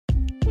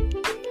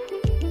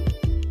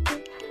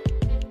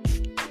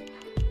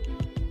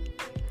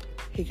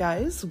Hey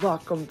guys,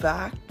 welcome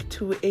back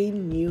to a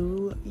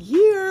new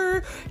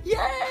year.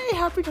 Yay!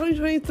 Happy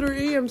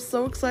 2023. I'm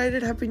so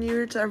excited. Happy New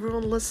Year to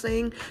everyone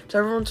listening, to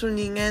everyone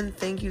tuning in.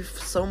 Thank you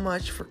so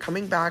much for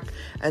coming back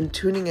and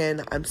tuning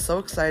in. I'm so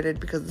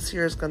excited because this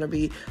year is going to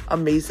be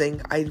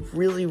amazing. I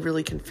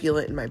really can feel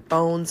it in my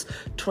bones.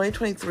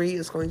 2023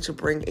 is going to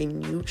bring a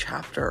new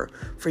chapter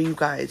for you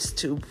guys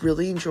to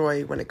really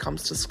enjoy when it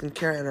comes to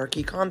Skincare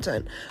Anarchy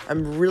content.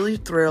 I'm really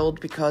thrilled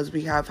because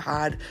we have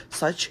had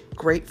such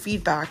great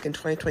feedback in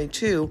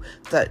 2022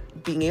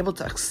 that being able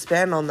to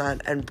expand on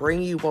that and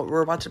bring you what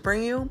we're about to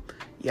bring you,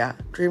 yeah,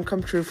 dream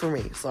come true for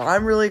me. So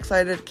I'm really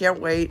excited. Can't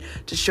wait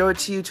to show it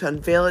to you, to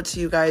unveil it to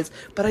you guys.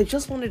 But I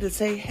just wanted to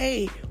say,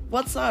 hey,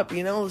 what's up?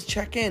 Let's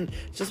check in.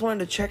 Just wanted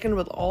to check in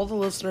with all the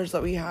listeners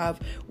that we have.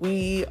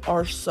 We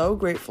are so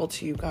grateful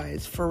to you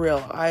guys, for real.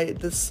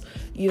 This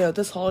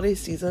holiday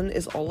season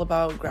is all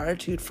about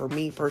gratitude for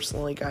me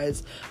personally,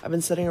 guys. I've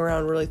been sitting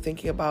around really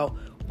thinking about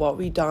what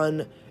we've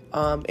done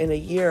in a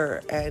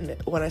year, and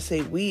when I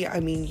say we, I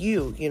mean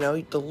you,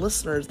 the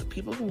listeners, the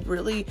people who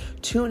really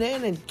tune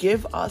in and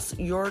give us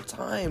your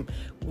time.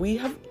 We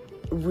have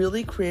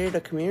really created a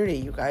community,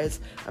 you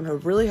guys. I'm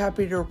really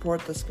happy to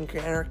report that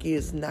Skincare Anarchy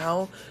is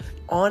now,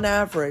 on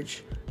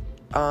average,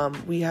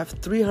 we have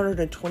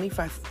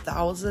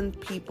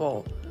 325,000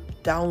 people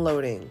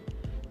downloads,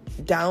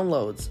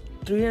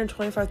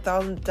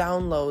 325,000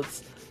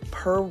 downloads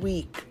per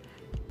week,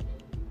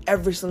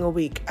 every single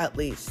week at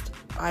least.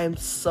 I am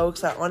so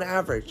excited. On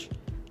average,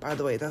 by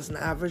the way, that's an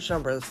average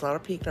number. That's not a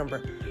peak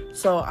number.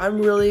 So I'm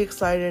really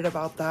excited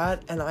about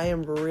that, and I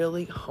am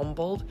really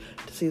humbled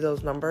to see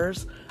those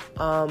numbers.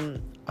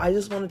 I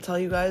just want to tell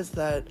you guys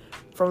that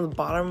from the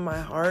bottom of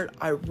my heart,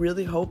 I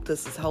really hope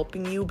this is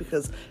helping you,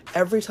 because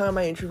every time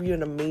I interview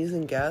an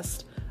amazing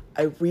guest,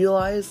 I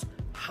realize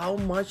how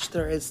much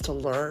there is to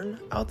learn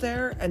out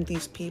there, and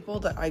these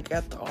people that I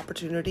get the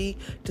opportunity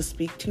to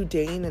speak to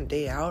day in and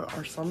day out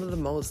are some of the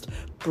most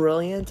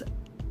brilliant,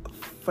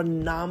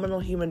 phenomenal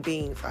human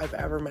beings I've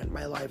ever met in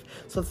my life.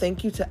 So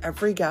thank you to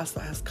every guest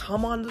that has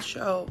come on the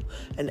show,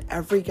 and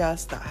every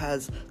guest that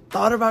has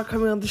thought about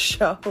coming on the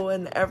show,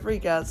 and every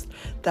guest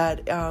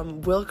that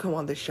will come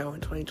on the show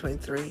in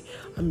 2023.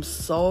 I'm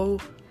so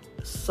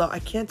I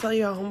can't tell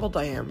you how humbled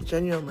I am,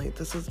 genuinely.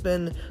 This has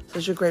been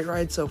such a great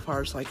ride so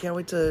far, so I can't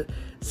wait to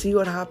see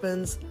what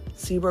happens,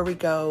 see where we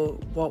go,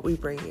 what we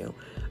bring you.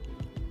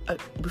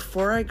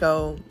 Before I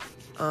go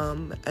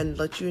and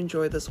let you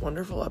enjoy this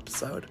wonderful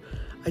episode,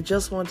 I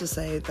just want to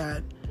say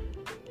that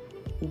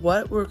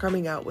what we're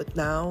coming out with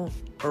now,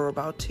 or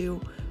about to,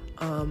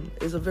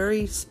 is a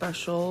very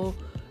special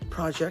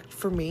project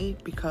for me,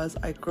 because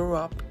I grew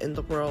up in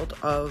the world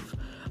of,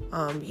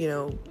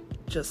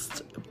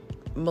 just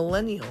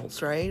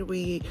millennials, right?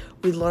 We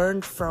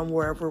learned from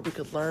wherever we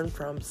could learn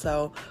from.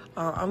 So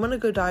I'm going to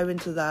go dive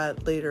into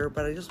that later,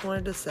 but I just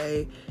wanted to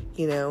say,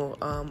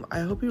 I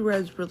hope you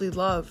guys really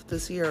love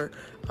this year.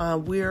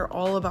 We're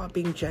all about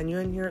being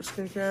genuine here at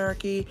Skincare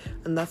Anarchy,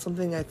 and that's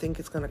something I think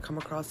is going to come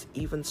across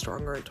even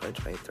stronger in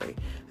 2023.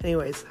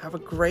 Anyways, have a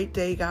great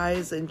day,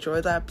 guys. Enjoy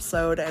the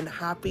episode, and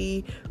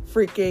happy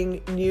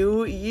freaking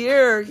new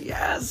year.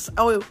 Yes.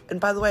 Oh,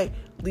 and by the way,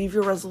 leave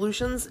your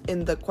resolutions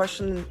in the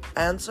question and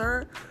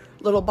answer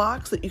little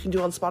box that you can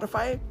do on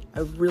Spotify. I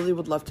really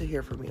would love to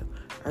hear from you.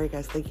 All right,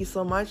 guys, thank you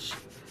so much,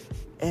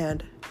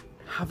 and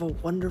have a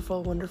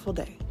wonderful, wonderful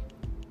day.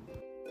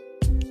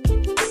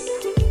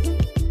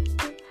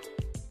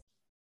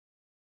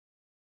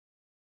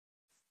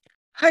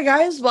 Hi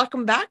guys,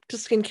 welcome back to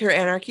Skincare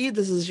Anarchy.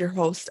 This is your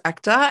host,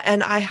 Ekta,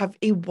 and I have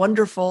a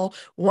wonderful,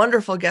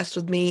 wonderful guest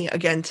with me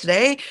again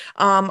today.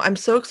 I'm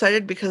so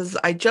excited because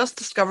I just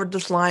discovered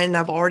this line and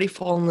I've already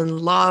fallen in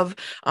love.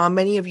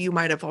 Many of you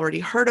might have already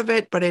heard of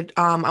it, but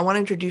I want to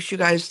introduce you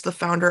guys to the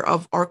founder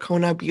of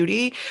Arkona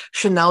Beauty,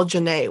 Chanel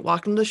Janae.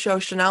 Welcome to the show,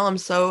 Chanel. I'm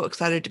so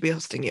excited to be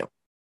hosting you.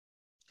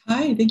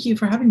 Hi, thank you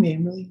for having me.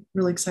 I'm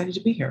really excited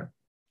to be here.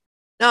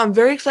 No, I'm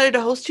very excited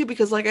to host you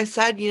because, like I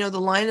said, the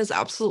line is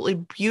absolutely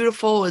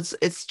beautiful.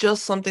 It's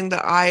just something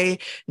that I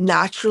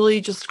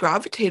naturally just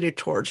gravitated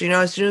towards,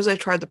 as soon as I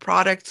tried the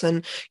products.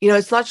 And,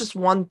 it's not just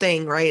one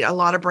thing, right? A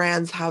lot of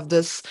brands have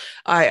this,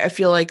 I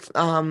feel like,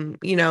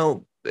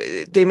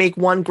 they make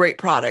one great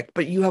product,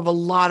 but you have a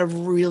lot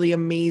of really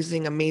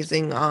amazing,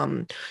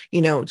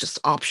 just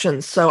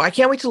options. So I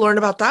can't wait to learn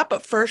about that.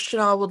 But first,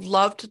 Chanel, I would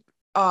love to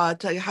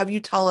have you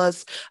tell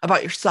us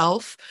about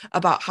yourself,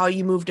 about how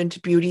you moved into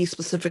beauty,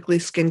 specifically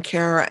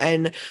skincare,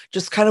 and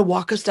just kind of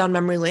walk us down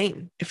memory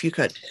lane, if you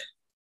could.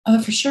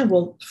 For sure.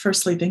 Well,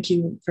 firstly, thank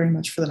you very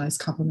much for the nice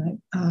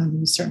compliment.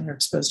 You certainly are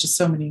exposed to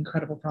so many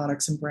incredible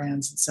products and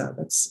brands, and so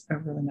that's a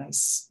really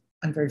nice.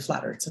 I'm very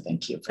flattered. So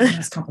thank you for the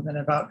nice compliment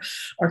about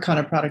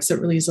Arkona products. It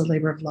really is a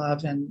labor of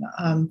love. And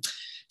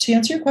to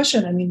answer your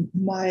question, I mean,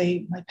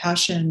 my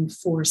passion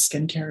for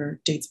skincare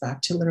dates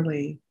back to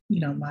literally,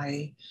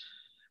 my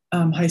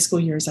high school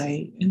years.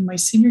 In my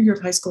senior year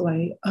of high school,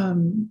 I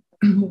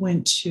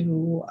went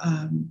to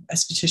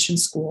esthetician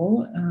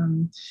school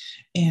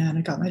and I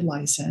got my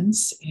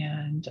license,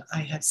 and I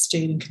have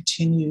stayed and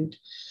continued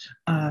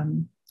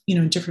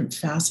in different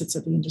facets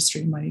of the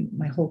industry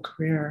my whole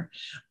career.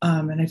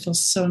 And I feel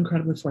so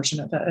incredibly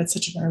fortunate that at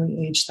such an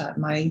early age that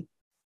my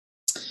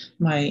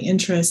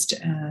interest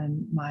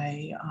and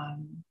my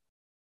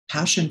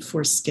passion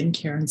for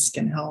skincare and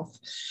skin health,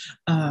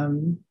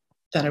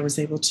 that I was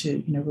able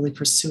to, really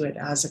pursue it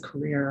as a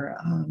career.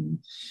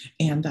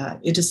 And that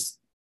it just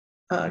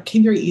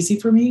came very easy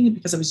for me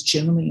because I was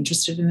genuinely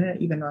interested in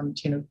it, even on,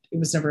 it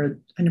was I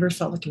never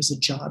felt like it was a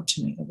job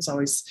to me. It was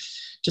always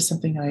just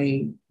something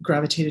I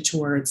gravitated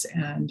towards,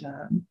 and,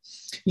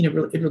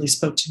 it really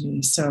spoke to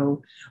me.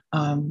 So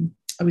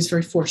I was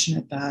very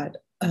fortunate that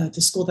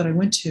the school that I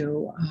went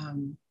to,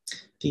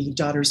 the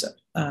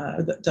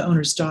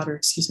owner's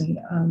daughter,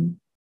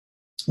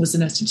 was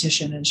an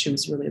esthetician, and she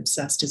was really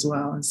obsessed as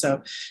well. And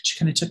so she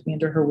kind of took me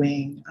under her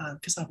wing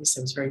because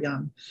obviously I was very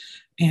young,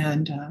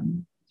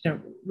 and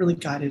really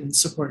guided and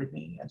supported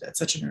me at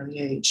such an early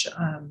age.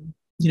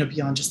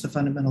 Beyond just the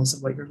fundamentals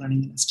of what you're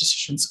learning in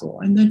esthetician school.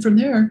 And then from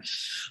there,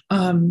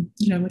 I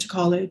went to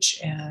college,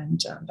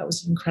 and that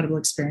was an incredible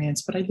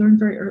experience. But I learned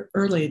very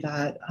early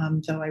that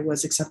though I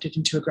was accepted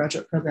into a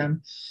graduate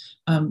program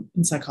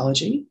in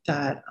psychology,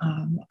 that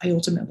I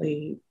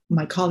ultimately,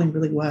 my calling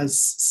really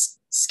was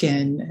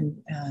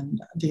skin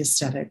and the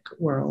aesthetic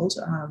world.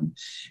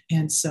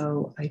 And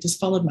so I just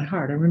followed my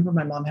heart. I remember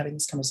my mom having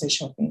this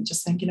conversation with me and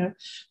just saying,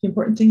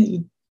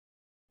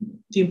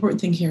 the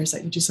important thing here is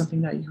that you do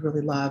something that you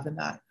really love and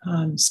that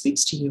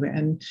speaks to you.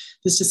 And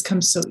this just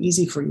comes so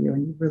easy for you,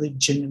 and you really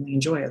genuinely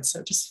enjoy it.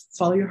 So just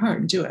follow your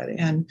heart and do it,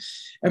 and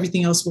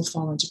everything else will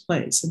fall into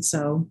place. And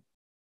so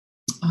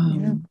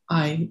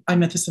I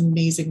met this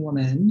amazing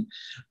woman,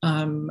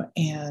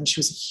 and she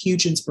was a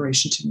huge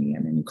inspiration to me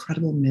and an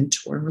incredible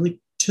mentor, and really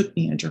took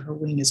me under her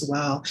wing as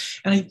well.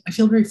 And I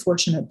feel very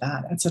fortunate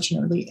that at such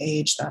an early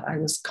age that I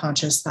was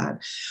conscious that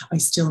I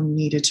still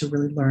needed to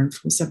really learn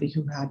from somebody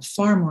who had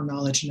far more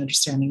knowledge and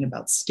understanding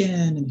about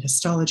skin and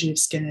histology of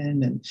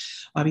skin, and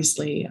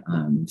obviously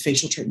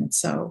facial treatment.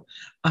 So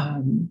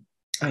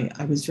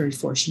I was very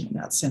fortunate in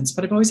that sense,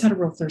 but I've always had a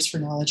real thirst for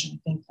knowledge. And I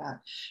think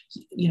that,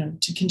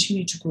 to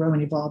continue to grow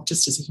and evolve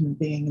just as a human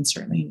being, and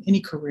certainly in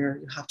any career,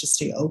 you have to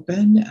stay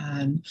open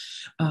and,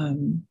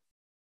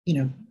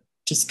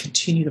 just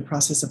continue the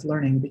process of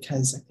learning,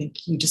 because I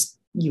think you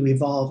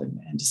evolve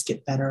and just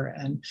get better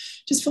and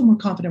just feel more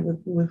confident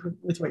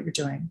with what you're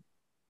doing.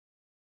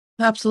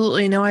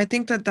 Absolutely. No, I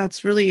think that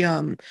that's really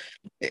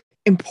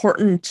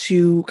important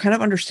to kind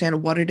of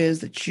understand what it is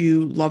that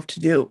you love to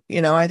do.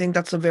 I think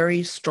that's a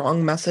very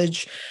strong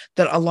message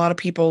that a lot of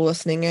people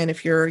listening in,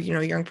 if you're,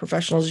 young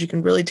professionals, you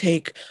can really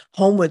take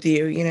home with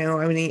you.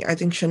 I mean, I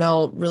think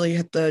Chanel really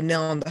hit the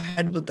nail on the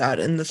head with that,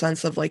 in the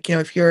sense of like,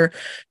 if you're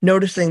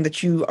noticing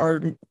that you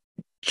are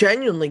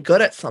genuinely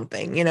good at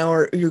something,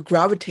 or you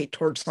gravitate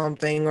towards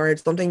something, or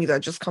it's something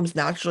that just comes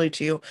naturally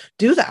to you,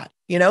 do that,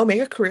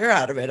 make a career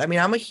out of it. I mean,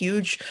 I'm a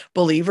huge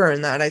believer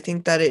in that. I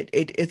think that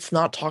it's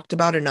not talked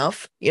about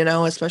enough,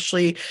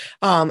 especially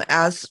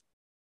as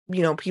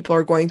people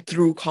are going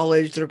through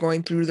college, they're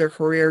going through their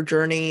career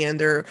journey and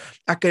their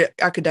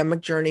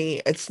academic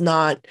journey. It's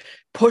not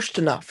pushed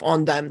enough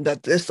on them,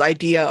 that this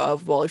idea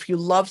of, well, if you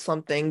love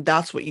something,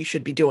 that's what you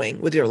should be doing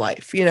with your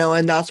life,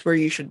 and that's where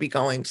you should be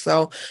going.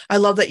 So I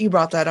love that you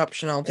brought that up,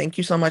 Chanel. Thank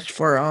you so much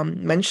for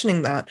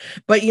mentioning that.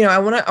 But I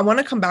want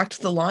to come back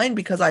to the line,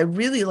 because I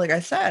really, like I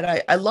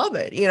said, I love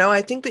it.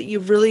 I think that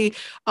you've really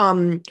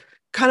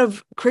kind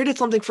of created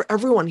something for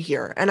everyone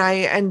here.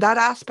 And that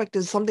aspect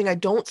is something I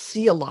don't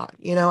see a lot.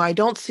 I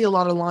don't see a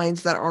lot of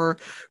lines that are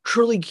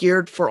truly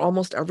geared for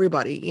almost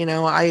everybody.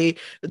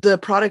 The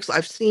products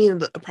I've seen,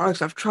 the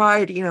products I've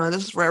tried, and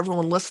this is for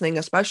everyone listening,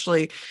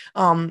 especially,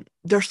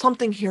 there's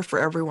something here for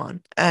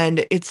everyone.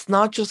 And it's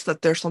not just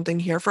that there's something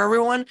here for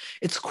everyone,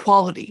 it's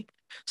quality.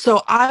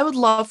 So I would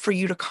love for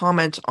you to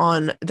comment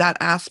on that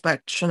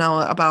aspect,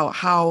 Chanel, about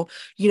how,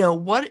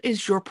 what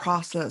is your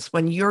process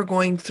when you're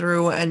going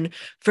through and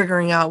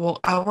figuring out, well,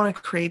 I want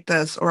to create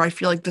this, or I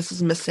feel like this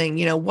is missing.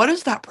 What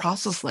is that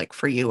process like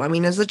for you? I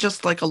mean, is it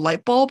just like a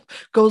light bulb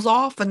goes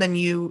off and then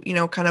you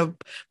kind of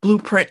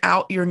blueprint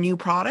out your new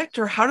product,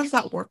 or how does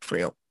that work for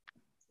you?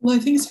 Well, I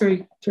think it's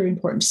very, very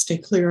important to stay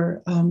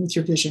clear with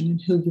your vision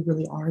and who you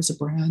really are as a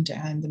brand,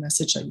 and the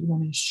message that you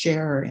want to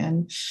share,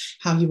 and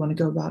how you want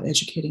to go about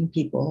educating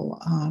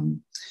people,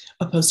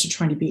 opposed to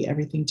trying to be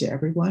everything to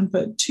everyone.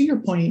 But to your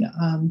point,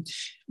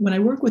 when I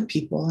work with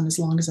people, and as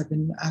long as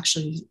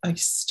I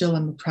still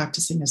am a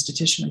practicing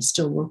esthetician, I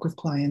still work with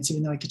clients,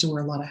 even though I get to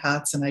wear a lot of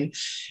hats. And I,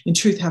 in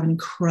truth, have an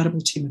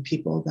incredible team of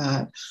people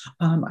that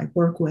I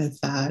work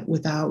with, that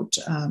without,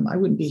 I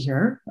wouldn't be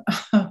here.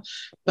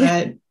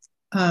 But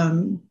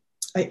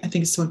I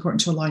think it's so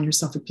important to align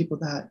yourself with people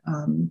that,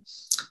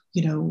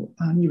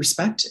 you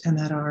respect, and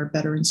that are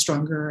better and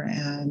stronger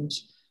and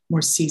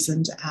more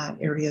seasoned at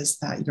areas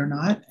that you're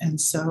not. And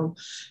so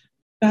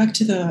back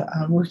to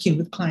the working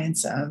with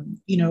clients,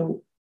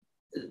 you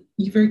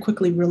very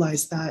quickly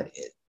realize that,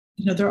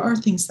 there are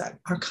things that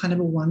are kind of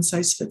a one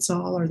size fits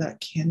all, or that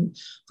can,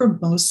 for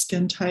most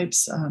skin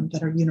types,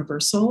 that are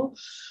universal.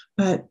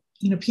 But,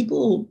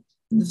 people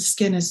the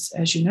skin is,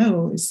 as you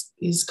know,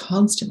 is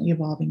constantly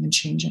evolving and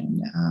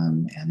changing,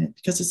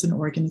 because it's an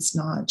organ, it's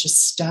not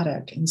just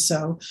static, and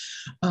so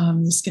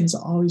the skin is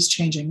always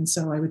changing. And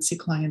so I would see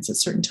clients at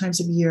certain times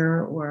of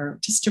year, or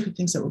just different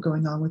things that were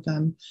going on with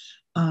them,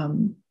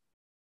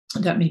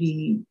 that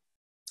maybe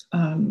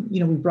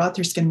we brought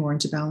their skin more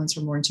into balance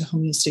or more into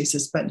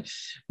homeostasis, but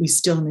we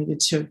still needed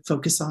to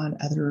focus on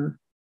other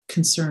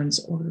concerns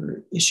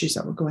or issues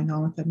that were going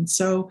on with them. And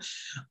so,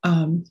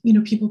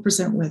 people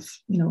present with,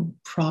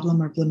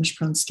 problem or blemish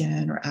prone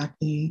skin or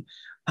acne,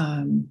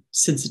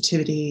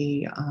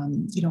 sensitivity.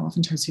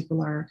 Oftentimes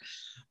people are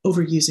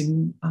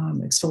overusing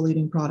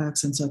exfoliating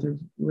products. And so they're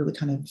really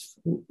kind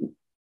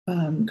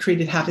of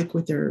created havoc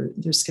with their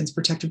skin's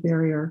protective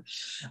barrier.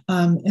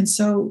 And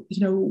so,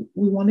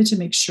 we wanted to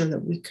make sure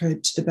that we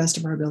could, to the best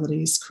of our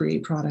abilities,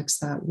 create products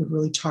that would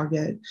really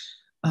target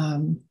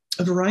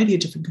a variety of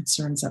different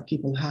concerns that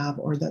people have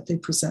or that they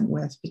present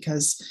with,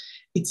 because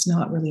it's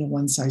not really a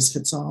one size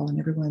fits all, and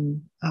everyone,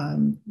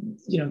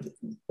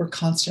 we're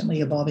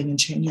constantly evolving and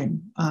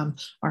changing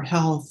our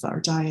health,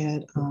 our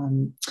diet,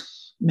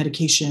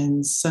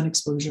 medications, sun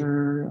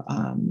exposure,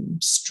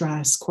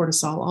 stress,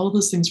 cortisol, all of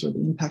those things really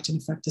impact and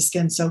affect the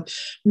skin. So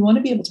we want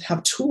to be able to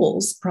have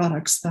tools,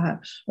 products that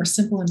are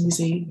simple and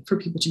easy for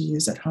people to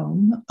use at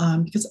home,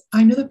 because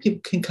I know that people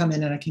can come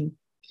in and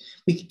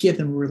we could give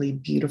them really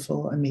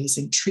beautiful,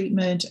 amazing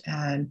treatment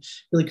and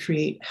really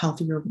create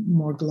healthier,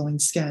 more glowing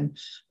skin.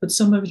 But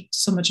so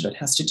much of it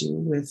has to do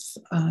with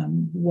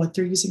what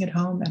they're using at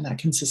home and that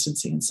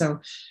consistency. And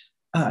so,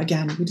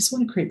 again, we just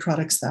want to create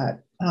products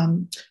that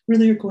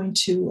really are going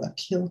to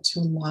appeal to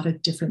a lot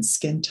of different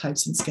skin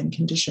types and skin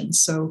conditions,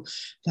 so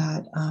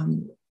that,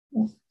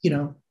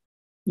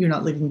 you're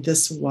not leaving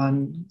this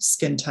one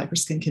skin type or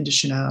skin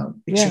condition out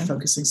because you're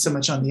focusing so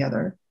much on the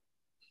other.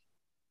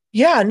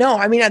 Yeah, no,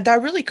 I mean,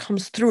 that really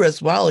comes through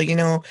as well.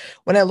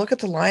 When I look at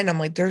the line, I'm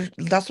like,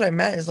 that's what I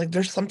meant, is like,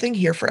 there's something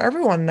here for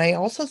everyone. And I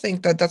also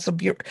think that that's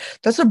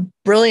a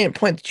brilliant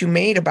point that you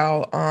made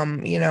about,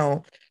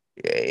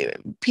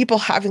 people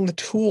having the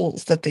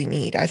tools that they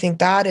need. I think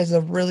that is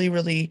a really,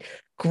 really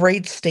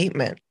great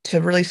statement to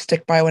really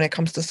stick by when it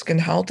comes to skin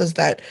health, is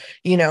that,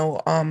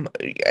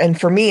 and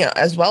for me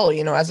as well,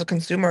 as a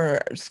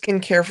consumer,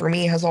 skincare for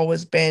me has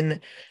always been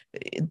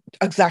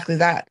exactly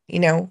that,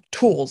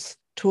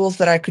 tools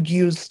that I could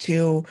use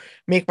to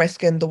make my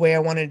skin the way I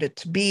wanted it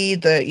to be,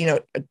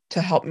 to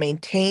help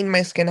maintain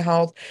my skin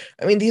health.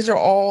 I mean, these are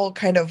all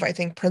kind of, I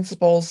think,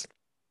 principles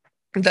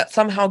that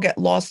somehow get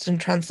lost in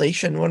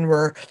translation when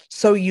we're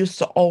so used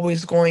to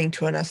always going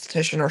to an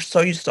esthetician, or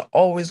so used to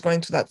always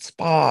going to that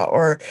spa,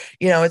 or,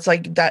 it's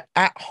like that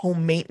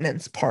at-home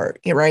maintenance part,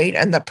 right?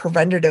 And the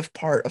preventative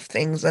part of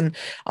things. And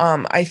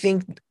I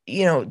think,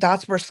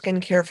 that's where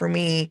skincare for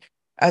me,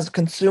 as a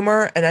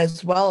consumer and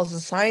as well as a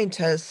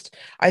scientist,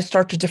 I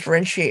start to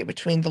differentiate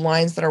between the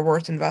lines that are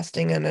worth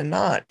investing in and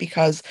not.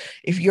 Because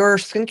if your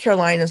skincare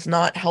line is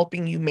not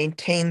helping you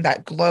maintain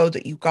that glow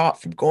that you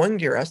got from going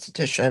to your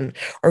esthetician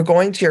or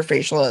going to your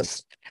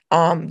facialist,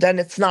 then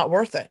it's not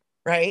worth it,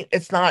 right?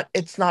 It's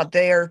not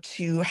there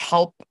to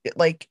help,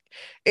 like,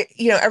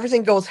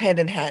 everything goes hand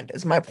in hand,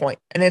 is my point,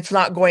 and it's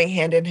not going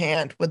hand in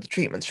hand with the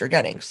treatments you're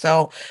getting.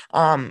 So,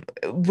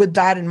 with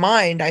that in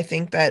mind, I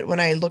think that when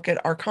I look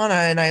at Arcana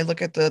and I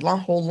look at the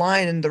whole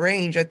line and the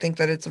range, I think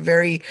that it's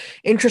very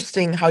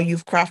interesting how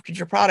you've crafted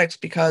your products,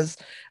 because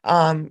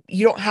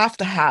you don't have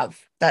to have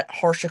that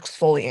harsh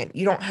exfoliant.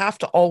 You don't have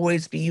to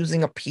always be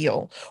using a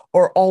peel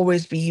or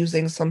always be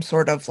using some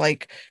sort of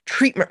like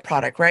treatment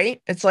product,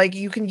 right? It's like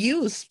you can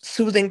use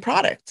soothing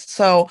products.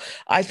 So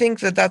I think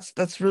that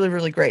that's really,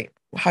 really great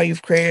how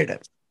you've created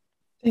it.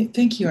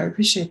 Thank you. I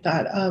appreciate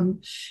that.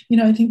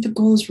 I think the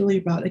goal is really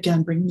about,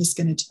 again, bringing the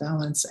skin into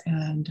balance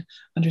and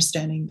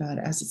understanding that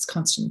as it's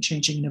constantly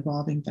changing and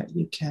evolving, that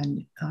you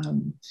can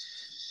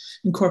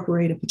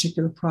incorporate a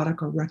particular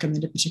product or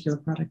recommend a particular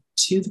product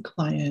to the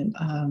client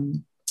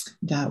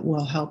that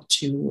will help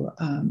to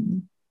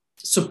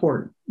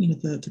support,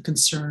 the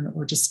concern,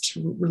 or just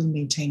to really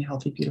maintain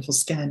healthy, beautiful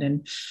skin.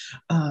 And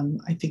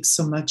I think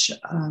so much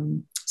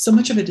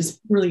of it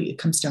is really, it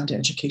comes down to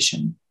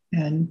education.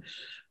 And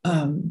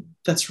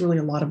that's really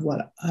a lot of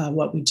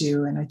what we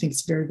do. And I think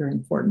it's very, very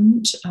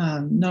important,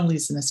 not only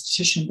as an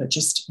esthetician, but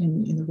just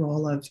in the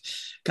role of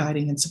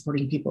guiding and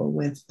supporting people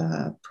with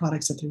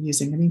products that they're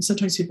using. I mean,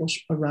 sometimes people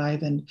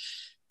arrive and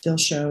they'll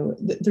show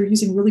that they're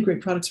using really great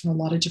products from a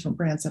lot of different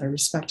brands that I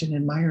respect and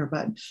admire,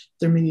 but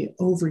they're maybe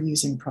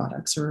overusing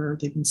products, or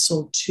they've been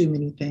sold too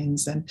many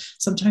things. And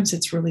sometimes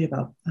it's really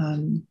about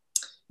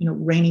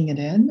reining it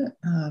in,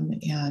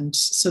 and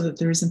so that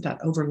there isn't that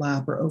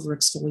overlap or over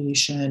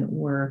exfoliation,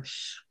 or,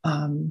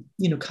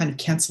 kind of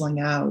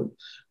canceling out,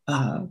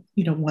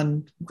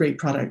 one great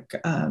product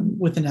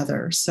with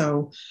another.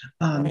 So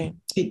Right.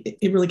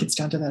 it really gets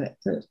down to that,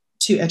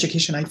 to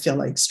education, I feel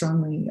like,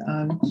 strongly,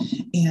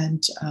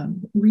 and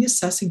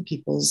reassessing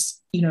people's,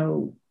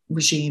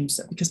 regimes,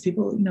 because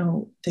people,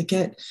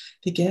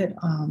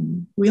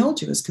 we all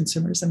do as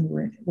consumers, and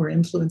we're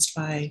influenced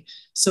by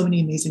so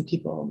many amazing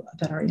people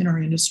that are in our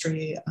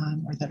industry,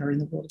 or that are in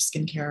the world of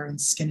skincare and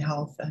skin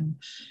health and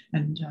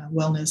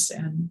wellness.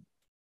 And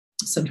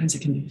sometimes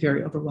it can be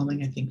very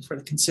overwhelming, I think, for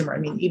the consumer. I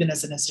mean, even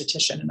as an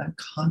esthetician, and I'm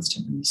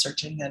constantly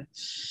researching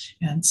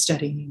and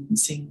studying and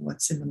seeing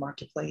what's in the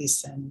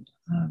marketplace. And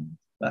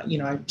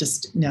I'm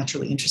just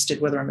naturally interested,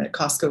 whether I'm at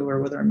Costco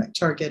or whether I'm at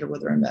Target or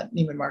whether I'm at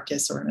Neiman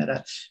Marcus or I'm at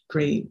a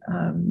great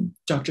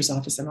doctor's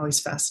office. I'm always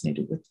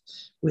fascinated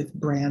with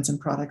brands and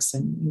products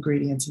and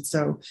ingredients. And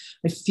so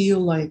I feel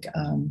like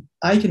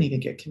I can even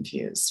get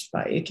confused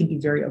by it. Can be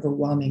very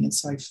overwhelming. And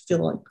so I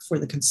feel like for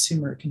the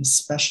consumer, it can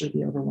especially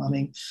be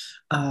overwhelming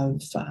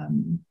of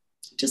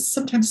just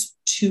sometimes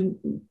too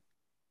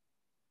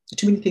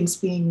many things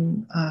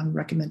being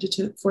recommended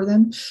for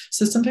them.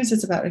 So sometimes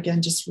it's about,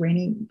 again, just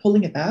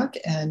pulling it back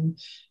and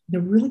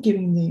really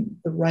giving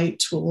the right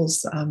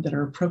tools that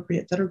are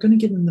appropriate, that are going to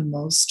give them the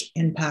most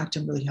impact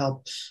and really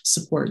help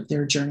support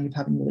their journey of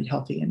having really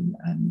healthy and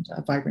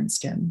vibrant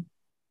skin.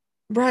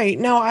 Right.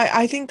 No,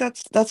 I think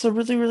that's a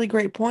really, really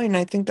great point.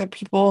 I think that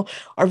people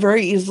are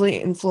very easily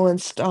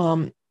influenced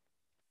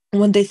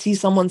when they see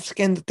someone's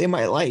skin that they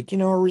might like,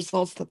 or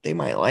results that they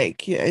might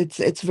like. Yeah,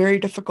 it's very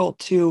difficult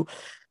to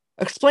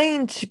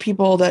explain to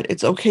people that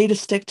it's okay to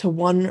stick to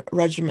one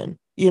regimen.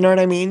 You know what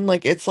I mean?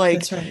 Like it's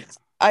like That's right.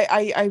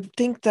 I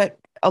think that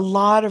a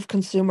lot of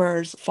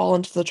consumers fall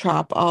into the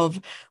trap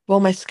of, well,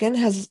 my skin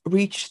has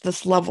reached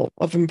this level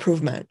of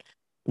improvement.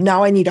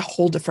 Now I need a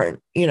whole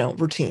different,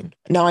 routine.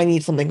 Now I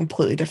need something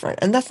completely different.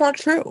 And that's not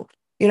true.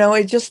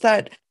 It's just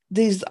that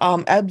these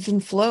ebbs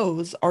and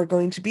flows are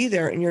going to be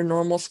there in your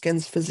normal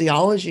skin's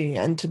physiology.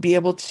 And to be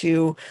able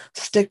to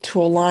stick to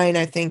a line,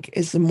 I think,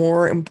 is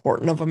more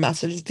important of a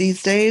message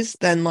these days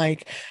than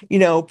like,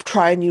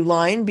 try a new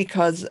line,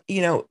 because,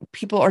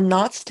 people are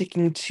not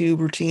sticking to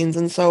routines.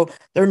 And so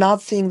they're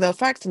not seeing the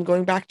effects. And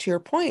going back to your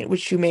point,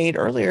 which you made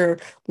earlier,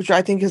 which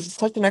I think is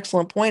such an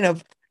excellent point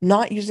of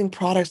not using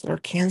products that are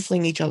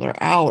canceling each other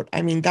out.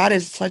 I mean, that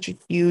is such a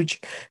huge,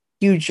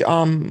 huge,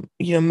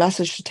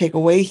 message to take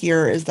away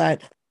here, is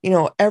that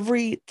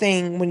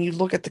everything, when you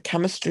look at the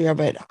chemistry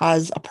of it,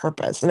 has a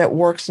purpose and it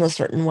works in a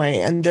certain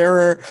way. And there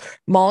are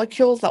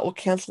molecules that will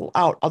cancel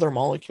out other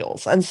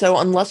molecules. And so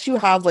unless you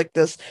have like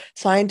this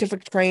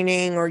scientific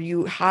training or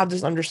you have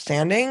this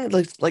understanding,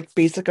 like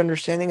basic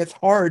understanding, it's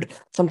hard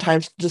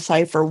sometimes to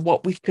decipher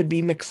what we could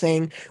be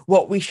mixing,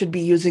 what we should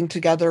be using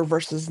together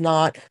versus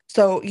not.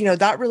 So,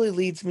 that really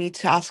leads me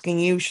to asking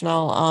you,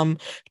 Chanel,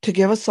 to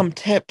give us some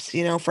tips,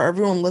 for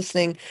everyone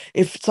listening.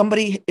 If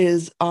somebody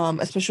is,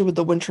 especially with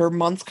the winter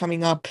months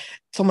coming up,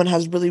 someone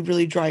has really,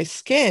 really dry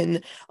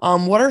skin,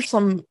 what are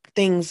some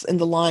things in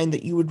the line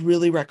that you would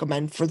really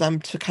recommend for them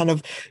to kind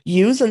of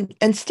use and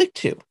stick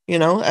to,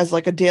 as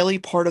like a daily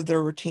part of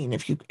their routine,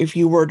 if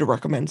you were to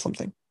recommend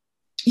something?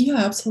 Yeah,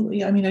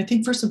 absolutely. I mean, I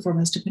think first and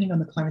foremost, depending on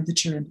the climate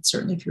that you're in, but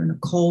certainly if you're in a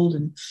cold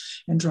and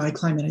dry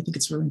climate, I think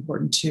it's really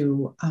important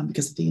to,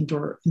 because of the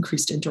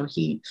increased indoor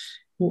heat.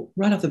 Well,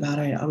 right off the bat,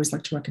 I always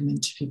like to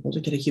recommend to people to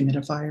get a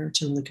humidifier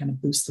to really kind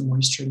of boost the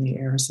moisture in the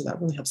air. So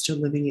that really helps to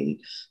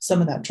alleviate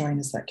some of that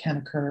dryness that can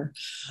occur.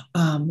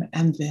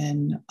 And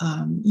then,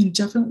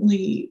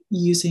 definitely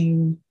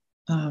using,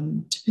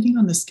 depending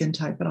on the skin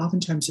type, but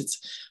oftentimes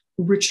it's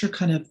richer,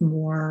 kind of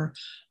more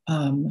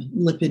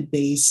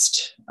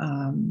lipid-based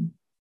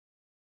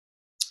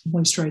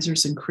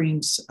moisturizers and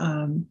creams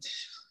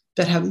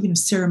that have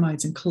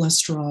ceramides and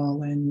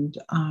cholesterol and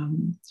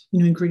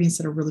ingredients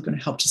that are really going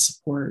to help to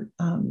support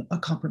a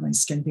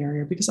compromised skin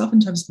barrier, because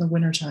oftentimes in the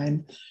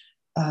wintertime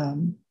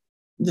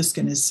the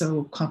skin is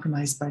so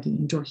compromised by the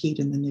indoor heat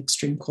and then the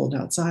extreme cold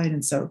outside,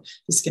 and so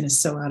the skin is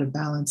so out of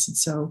balance. And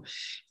so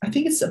I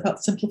think it's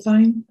about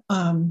simplifying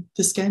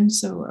the skin.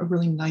 So a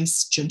really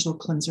nice gentle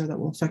cleanser that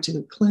will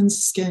effectively cleanse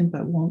the skin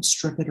but won't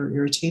strip it or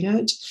irritate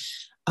it.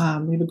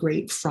 We have a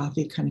great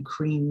frothy kind of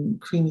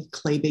creamy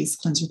clay-based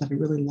cleanser that I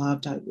really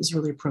loved. It was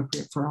really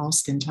appropriate for all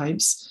skin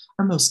types,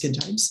 or most skin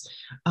types.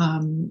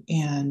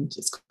 And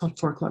it's called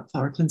 4 O'Clock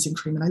Flower Cleansing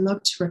Cream. And I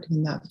love to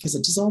recommend that because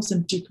it dissolves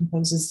and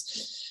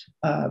decomposes.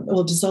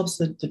 It dissolves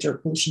the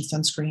dirt pollution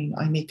sunscreen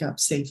eye makeup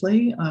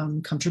safely,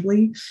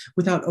 comfortably,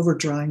 without over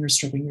drying or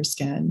stripping your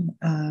skin.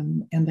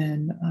 And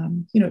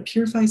then, it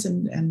purifies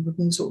and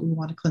removes what we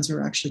want a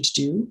cleanser actually to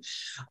do.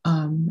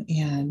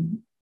 And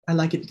I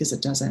like it because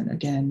it doesn't,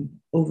 again,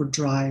 over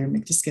dry or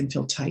make the skin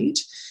feel tight,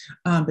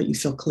 but you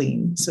feel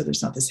clean. So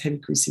there's not this heavy,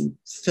 greasy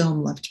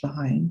film left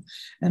behind.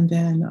 And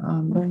then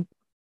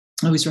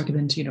I always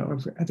recommend,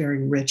 a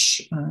very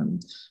rich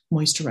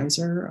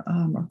moisturizer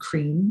or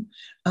cream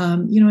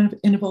And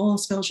if all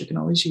else fails, you can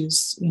always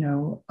use,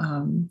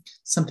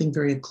 something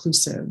very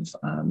occlusive,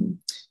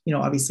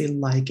 obviously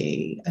like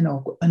an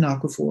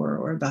Aquaphor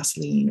or a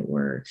Vaseline,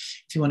 or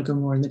if you want to go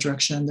more in the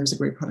direction, there's a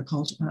great product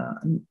called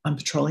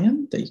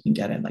Petroleum that you can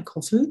get in like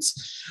Whole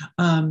Foods.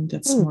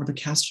 That's more of a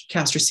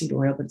castor seed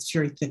oil, but it's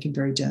very thick and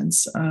very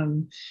dense.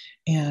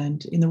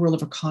 And in the world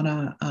of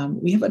Arcana,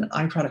 we have an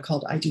eye product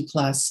called iD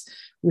Plus,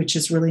 which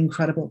is really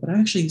incredible. But I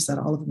actually use that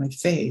all over my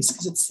face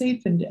because it's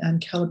safe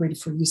and calibrated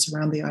for use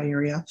around the eye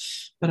area.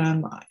 But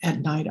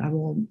at night, I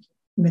will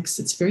mix.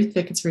 It's very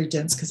thick. It's very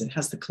dense because it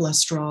has the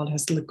cholesterol. It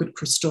has liquid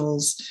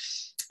crystals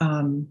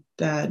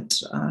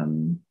that,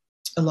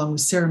 along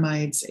with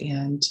ceramides,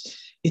 and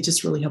it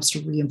just really helps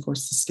to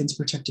reinforce the skin's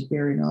protective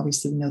barrier. And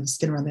obviously, we know the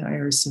skin around the eye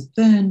area is so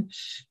thin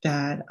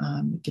that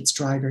it gets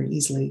dry very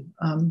easily.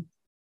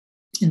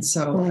 And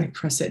so I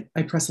press it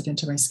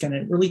into my skin.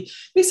 And it really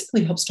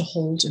basically helps to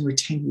hold and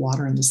retain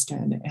water in the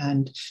skin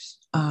and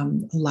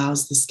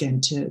allows the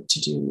skin to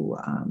do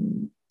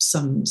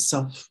some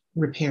self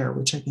repair,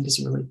 which I think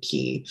is really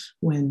key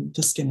when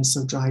the skin is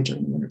so dry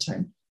during the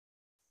wintertime.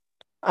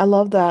 I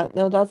love that.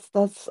 No,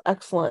 that's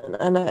excellent.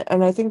 And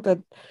I think that,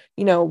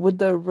 with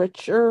the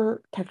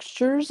richer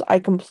textures, I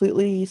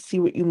completely see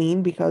what you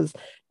mean because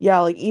yeah,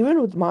 like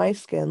even with my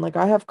skin, like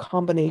I have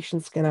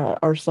combination skin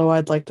or so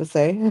I'd like to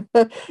say.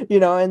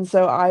 And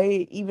so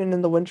I even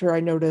in the winter I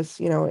notice,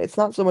 it's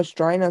not so much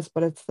dryness,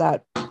 but it's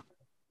that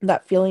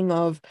feeling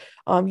of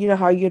how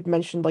you had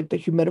mentioned like the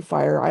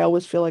humidifier. I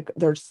always feel like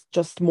there's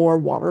just more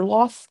water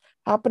loss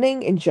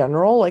happening in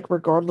general, like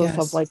regardless of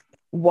Yes. like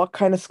what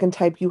kind of skin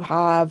type you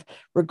have,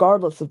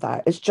 regardless of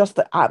that, it's just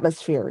the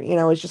atmosphere,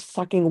 it's just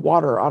sucking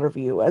water out of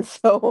you. And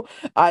so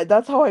I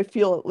that's how I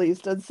feel at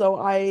least. And so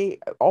I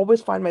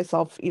always find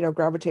myself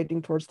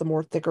gravitating towards the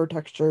more thicker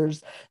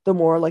textures, the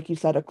more like you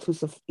said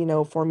occlusive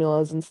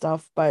formulas and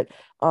stuff. But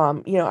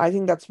I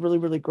think that's really,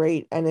 really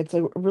great. And it's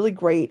a really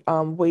great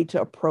way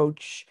to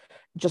approach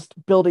just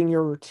building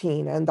your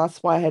routine. And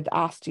that's why I had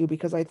asked you,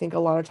 because I think a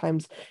lot of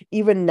times,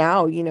 even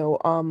now,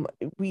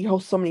 we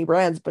host so many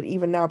brands, but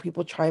even now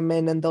people chime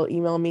in and they'll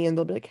email me and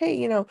they'll be like,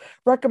 hey,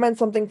 recommend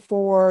something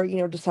for,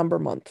 December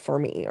month for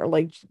me, or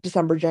like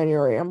December,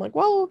 January. I'm like,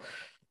 well,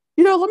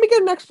 let me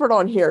get an expert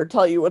on here,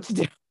 tell you what to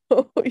do.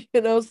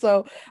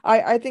 So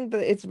I think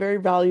that it's very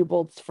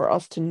valuable for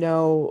us to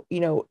know,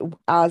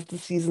 as the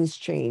seasons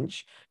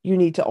change, you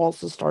need to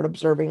also start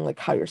observing like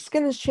how your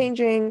skin is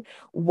changing,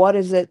 what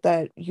is it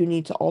that you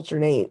need to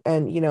alternate,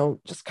 and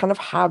just kind of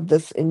have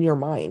this in your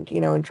mind,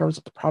 in terms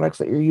of the products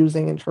that you're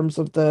using, in terms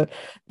of the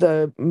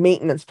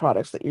maintenance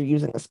products that you're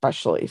using,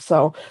 especially.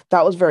 So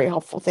that was very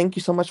helpful. Thank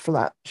you so much for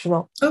that,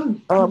 Chanel. Oh,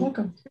 you're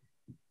welcome.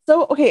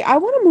 So, okay, I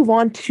want to move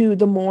on to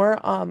the more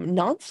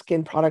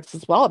non-skin products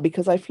as well,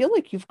 because I feel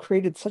like you've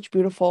created such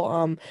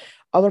beautiful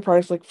other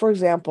products. Like, for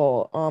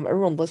example,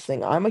 everyone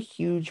listening, I'm a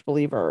huge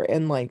believer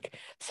in like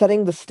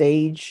setting the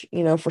stage,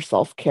 for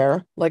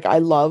self-care. Like I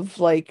love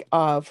like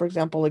for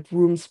example, like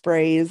room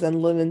sprays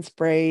and linen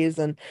sprays,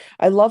 and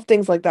I love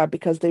things like that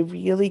because they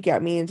really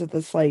get me into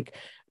this like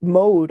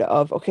mode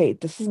of, okay,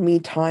 this is me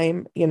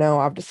time, I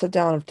have to sit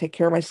down and take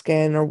care of my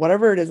skin or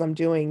whatever it is I'm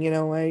doing,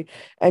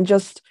 and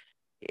just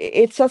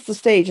it sets the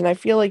stage. And I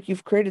feel like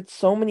you've created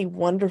so many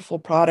wonderful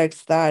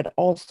products that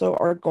also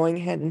are going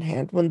hand in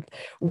hand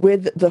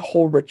with the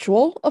whole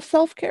ritual of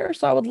self-care.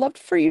 So I would love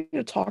for you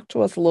to talk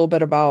to us a little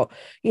bit about,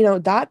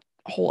 that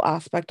whole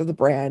aspect of the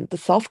brand, the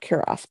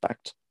self-care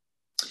aspect.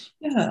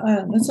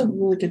 Yeah, that's a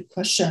really good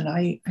question.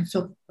 I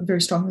feel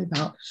very strongly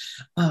about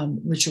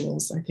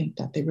rituals. I think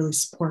that they really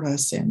support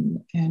us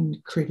in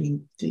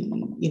creating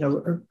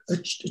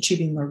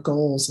achieving our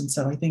goals. And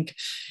so I think,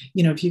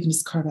 if you can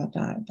just carve out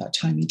that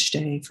time each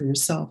day for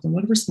yourself in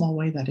whatever small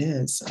way that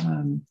is,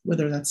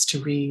 whether that's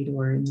to read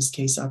or in this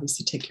case,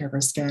 obviously take care of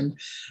our skin.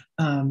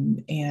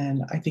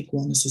 And I think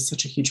wellness is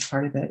such a huge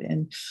part of it.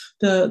 And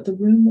the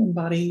room and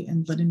body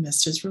and linen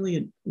mist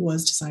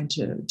was designed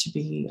to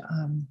be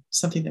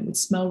something that would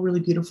smell really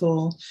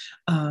beautiful,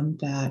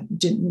 that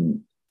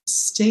didn't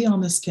stay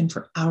on the skin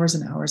for hours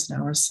and hours and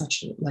hours,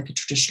 such like a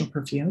traditional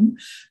perfume,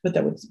 but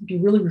that would be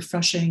really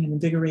refreshing and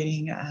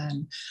invigorating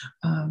and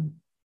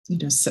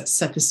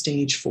set the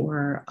stage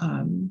for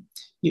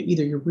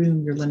either your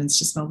room, your linens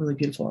to smell really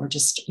beautiful, or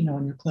just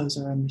on your clothes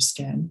or on your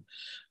skin.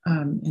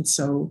 And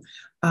so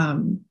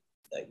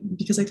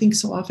because I think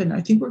so often,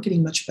 I think we're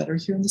getting much better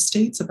here in the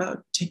States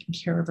about taking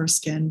care of our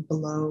skin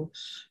below,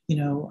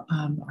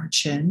 our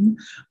chin.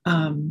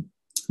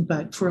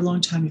 But for a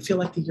long time, I feel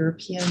like the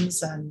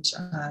Europeans and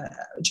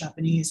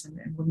Japanese and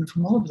women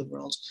from all over the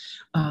world,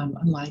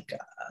 unlike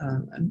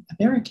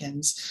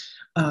Americans,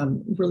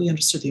 really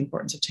understood the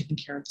importance of taking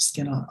care of the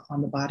skin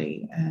on the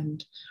body.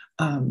 And,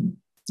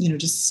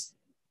 just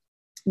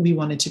we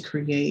wanted to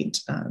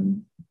create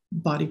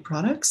body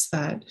products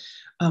that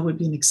would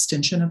be an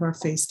extension of our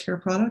face care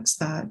products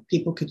that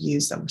people could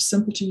use, that were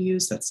simple to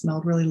use, that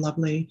smelled really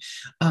lovely,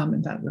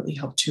 and that really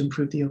helped to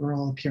improve the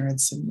overall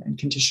appearance and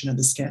condition of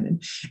the skin.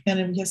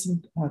 And we have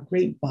some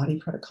great body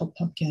product called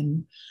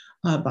Pumpkin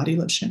Body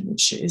Lotion,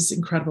 which is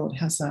incredible. It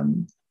has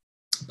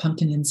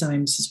pumpkin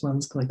enzymes as well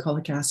as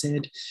glycolic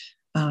acid.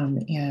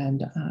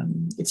 And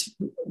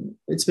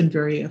it's been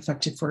very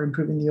effective for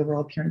improving the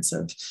overall appearance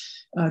of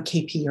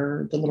KP,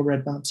 or the little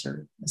red bumps,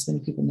 or as many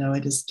people know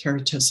it is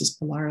keratosis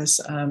pilaris.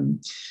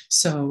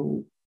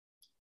 So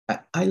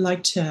I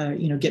like to,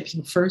 get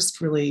people first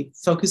really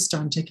focused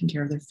on taking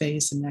care of their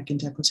face and neck and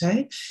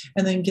décolleté,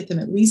 and then get them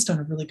at least on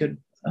a really good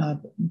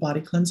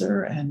body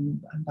cleanser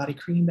and body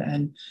cream.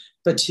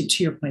 But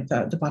to your point,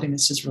 the body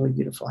mist is really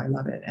beautiful. I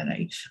love it. And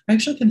I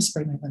actually kind of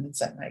spray my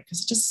lemons at night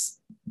because it just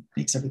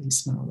makes everything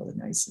smell really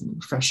nice and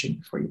refreshing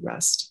before you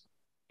rest.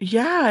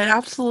 Yeah,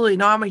 absolutely.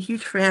 No, I'm a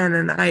huge fan,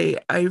 and I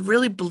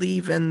really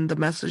believe in the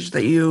message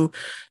that you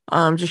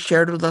just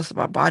shared with us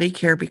about body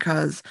care,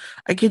 because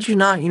I kid you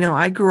not,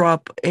 I grew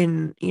up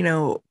in,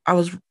 I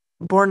was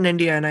born in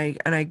India,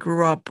 and I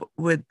grew up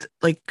with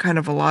like kind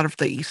of a lot of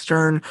the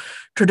Eastern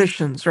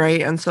traditions,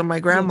 right? And so my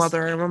Yes.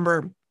 grandmother, I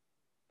remember,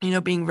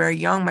 being very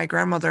young, my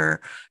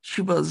grandmother,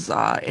 she was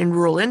in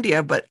rural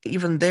India, but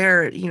even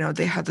there,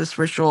 they had this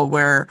ritual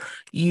where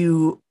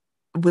you,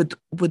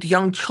 with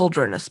young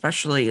children,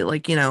 especially,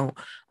 like,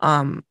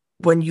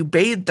 when you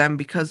bathe them,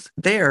 because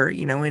there,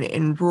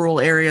 in rural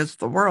areas of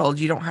the world,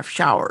 you don't have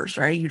showers,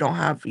 right? You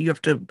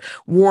have to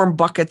warm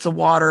buckets of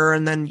water,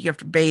 and then you have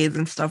to bathe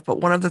and stuff.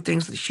 But one of the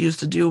things that she used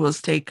to do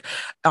was take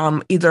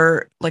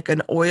either like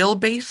an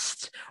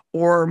oil-based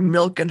or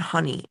milk and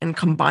honey and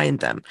combine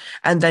them,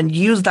 and then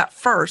use that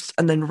first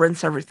and then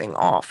rinse everything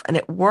off. And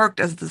it worked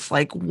as this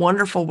like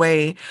wonderful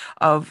way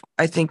of,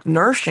 I think,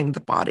 nourishing the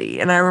body.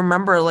 And I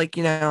remember, like,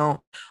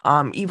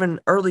 even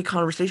early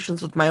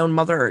conversations with my own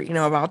mother,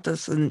 about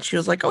this. And she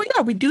was like, oh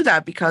yeah, we do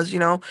that because,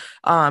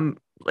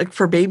 like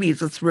for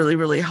babies, it's really,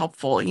 really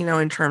helpful,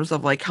 in terms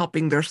of like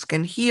helping their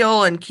skin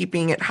heal and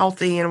keeping it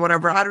healthy and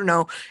whatever. I don't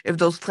know if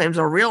those claims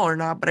are real or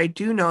not, but I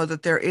do know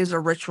that there is a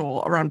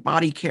ritual around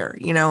body care,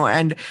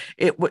 and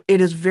it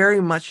is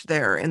very much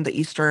there in the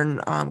Eastern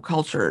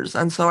cultures.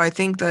 And so I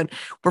think that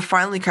we're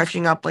finally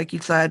catching up, like you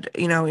said,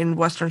 in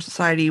Western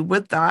society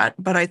with that.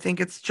 But I think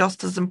it's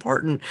just as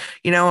important.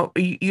 You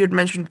had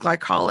mentioned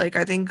glycolic.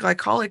 I think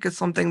glycolic is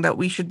something that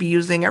we should be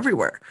using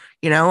everywhere,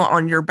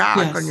 on your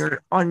back, Yes.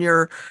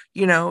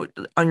 you know,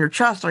 on your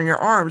chest, on your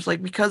arms,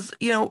 like, because,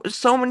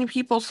 so many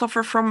people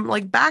suffer from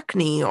like back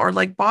knee or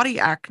like body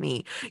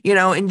acne,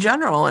 in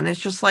general. And it's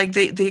just like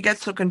they get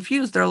so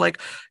confused. They're like,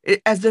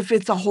 as if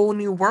it's a whole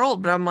new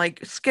world. But I'm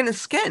like, skin is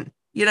skin,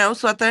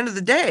 So at the end of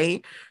the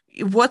day,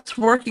 what's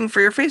working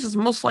for your face is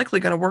most likely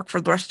going to work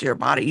for the rest of your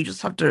body. You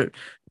just have to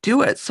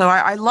do it. So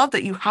I love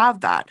that you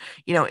have that,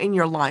 in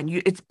your line.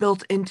 It's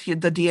built into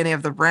the DNA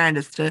of the brand,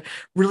 is to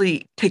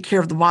really take care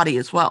of the body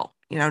as well,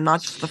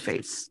 not just the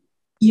face.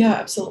 Yeah,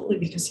 absolutely.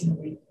 Because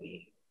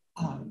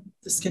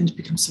the skin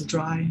becomes so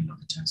dry, and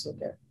oftentimes we'll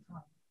get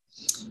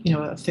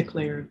a thick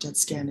layer of dead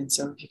skin. And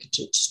so if you could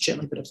just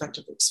gently but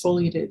effectively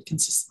exfoliate it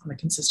on a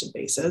consistent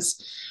basis,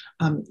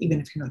 even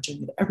if you're not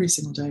doing it every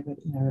single day, but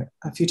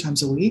a few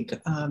times a week,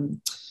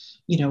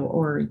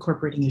 or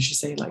incorporating, as you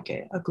say, like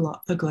a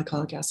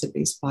glycolic acid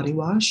based body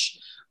wash,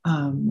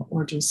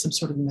 or do some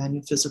sort of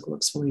manual physical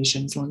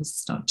exfoliation, as long as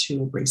it's not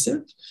too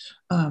abrasive.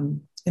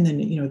 And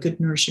then, a good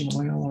nourishing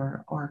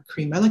oil or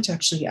cream. I like to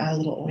actually add a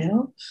little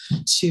oil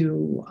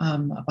to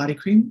a body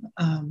cream,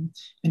 and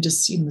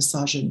just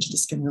massage it into the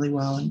skin really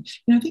well. And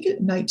I think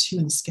at night too,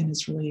 when the skin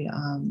is really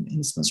in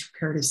its most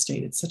reparative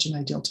state, it's such an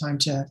ideal time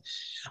to.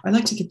 I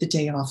like to get the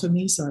day off of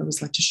me, so I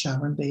always like to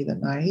shower and bathe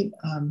at night.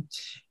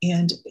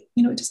 And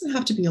it doesn't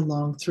have to be a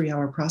long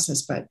 3-hour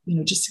process, but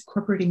just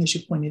incorporating, as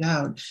you pointed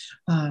out.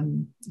 I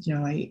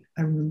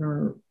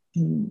remember,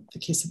 in the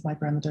case of my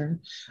grandmother,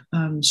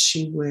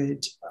 she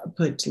would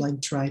put like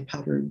dry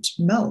powdered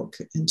milk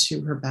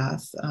into her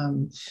bath,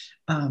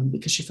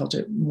 because she felt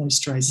it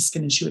moisturized the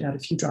skin, and she would add a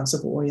few drops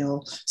of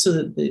oil, so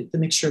that the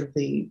mixture of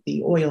the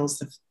oils,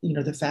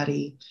 the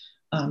fatty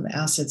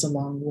acids,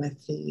 along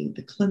with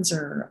the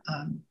cleanser,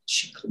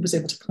 she was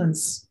able to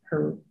cleanse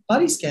her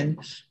body skin,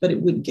 but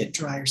it wouldn't get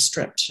dry or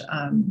stripped.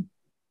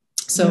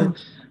 So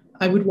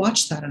I would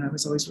watch that, and I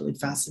was always really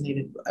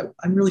fascinated.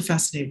 I'm really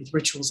fascinated with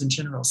rituals in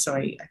general. So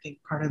I think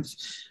part of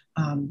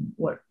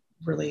what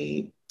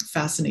really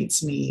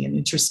fascinates me and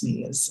interests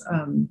me is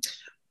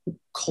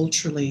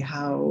culturally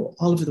how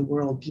all over the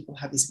world people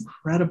have these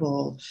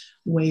incredible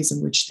ways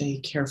in which they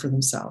care for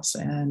themselves.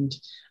 And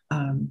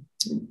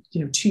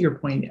to your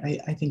point,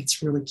 I think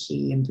it's really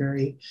key and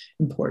very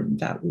important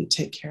that we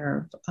take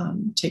care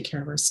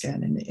of our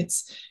skin. And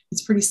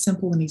it's pretty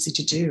simple and easy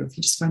to do. If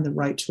you just find the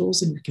right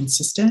tools and you're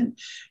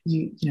consistent,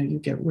 you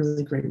get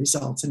really great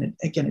results. And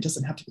it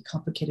doesn't have to be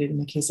complicated. In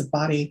the case of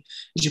body,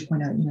 as you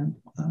point out,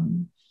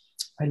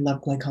 I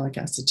love glycolic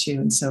acid too.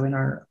 And so in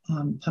our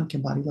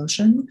pumpkin body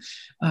lotion,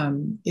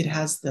 it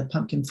has the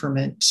pumpkin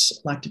ferment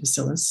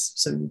lactobacillus.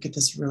 So you get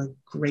this really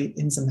great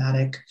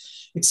enzymatic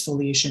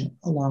exfoliation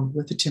along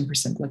with the 10%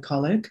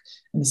 glycolic.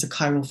 And it's a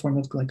chiral form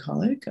of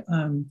glycolic.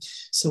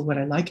 So what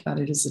I like about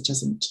it is it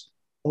doesn't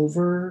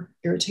over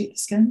irritate the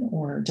skin,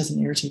 or doesn't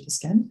irritate the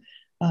skin.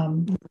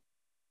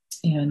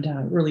 and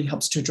really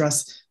helps to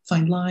address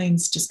fine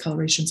lines,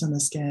 discolorations on the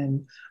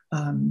skin,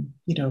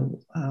 you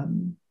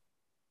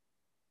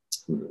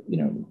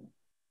know,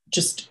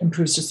 just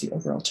improves just the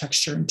overall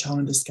texture and tone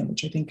of the skin,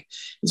 which I think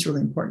is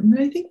really important.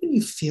 And I think when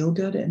you feel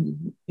good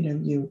and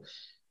you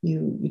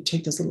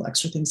take those little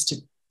extra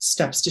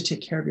steps to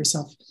take care of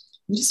yourself,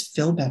 you just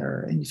feel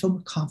better and you feel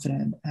more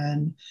confident.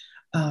 And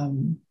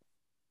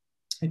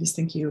I just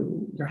think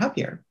you're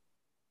happier.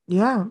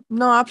 Yeah,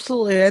 no,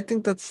 absolutely. I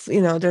think that's,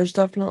 there's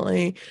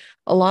definitely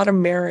a lot of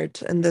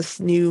merit in this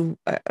new,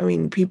 I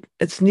mean, people,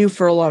 it's new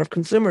for a lot of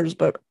consumers,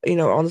 but,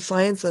 on the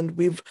science end,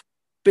 we've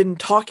been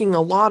talking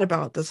a lot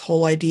about this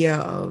whole idea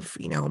of,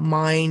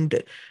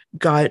 mind,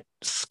 gut,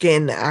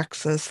 skin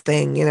axis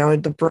thing,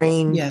 the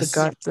brain, the Yes.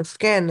 gut, the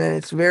skin, and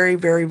it's very,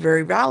 very,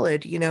 very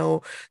valid,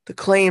 the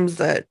claims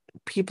that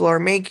people are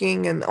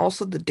making and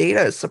also the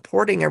data is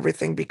supporting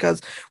everything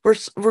because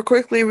we're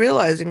quickly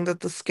realizing that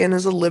the skin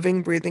is a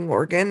living, breathing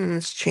organ and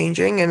it's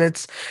changing and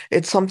it's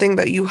something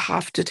that you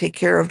have to take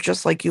care of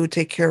just like you would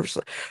take care of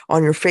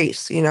on your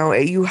face,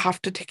 you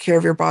have to take care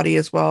of your body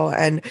as well.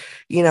 And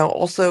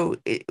also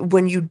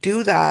when you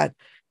do that,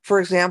 for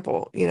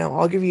example,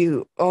 I'll give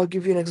you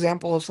an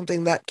example of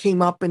something that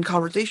came up in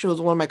conversation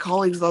with one of my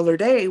colleagues the other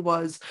day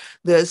was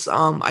this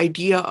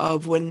idea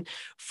of when,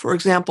 for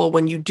example,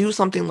 when you do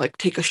something like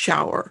take a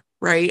shower,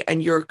 right?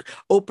 And you're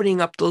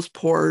opening up those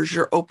pores,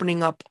 you're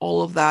opening up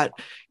all of that,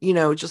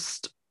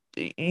 just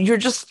you're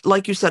just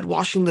like you said,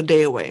 washing the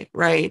day away,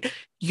 right?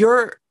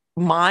 Your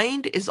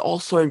mind is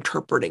also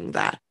interpreting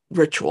that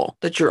ritual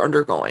that you're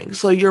undergoing.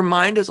 So your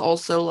mind is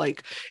also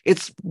like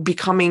it's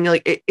becoming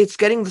like it's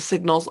getting the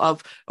signals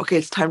of okay,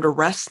 it's time to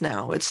rest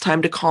now. It's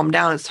time to calm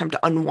down. It's time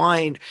to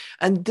unwind.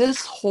 And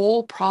this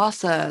whole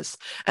process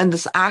and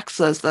this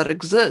access that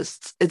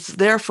exists, it's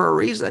there for a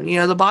reason.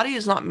 The body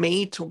is not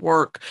made to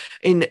work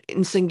in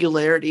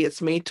singularity.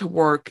 It's made to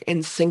work in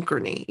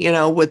synchrony,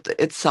 with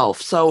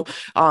itself. So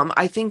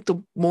I think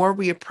the more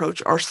we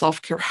approach our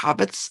self-care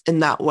habits in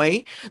that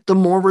way, the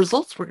more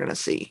results we're going to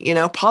see,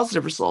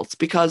 positive results,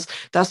 because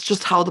that's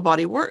just how the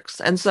body works.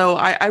 And so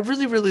I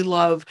really, really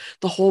love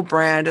the whole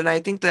brand. And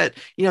I think that,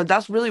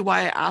 that's really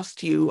why I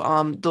asked you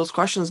those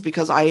questions,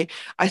 because I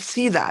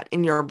see that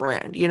in your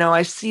brand.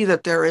 I see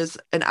that there is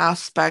an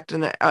aspect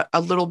and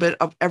a little bit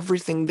of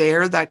everything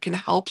there that can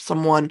help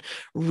someone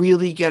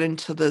really get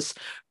into this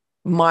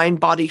mind,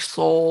 body,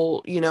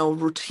 soul,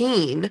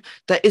 routine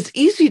that is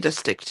easy to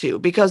stick to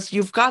because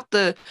you've got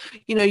the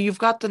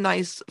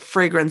nice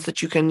fragrance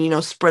that you can,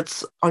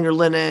 spritz on your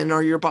linen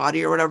or your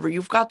body or whatever.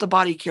 You've got the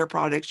body care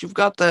products. You've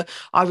got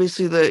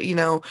obviously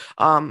the,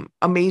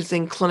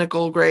 amazing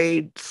clinical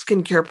grade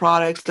skincare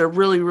products. They're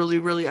really, really,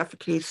 really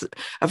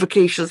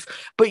efficacious.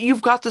 But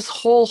you've got this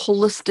whole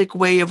holistic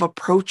way of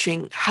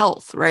approaching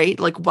health, right?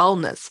 Like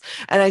wellness.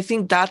 And I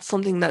think that's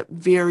something that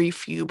very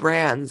few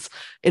brands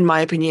in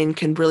my opinion,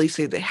 can really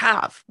say they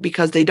have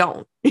because they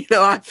don't.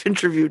 I've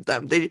interviewed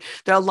them. There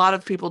are a lot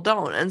of people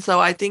don't. And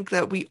so I think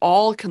that we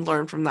all can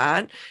learn from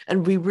that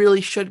and we really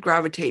should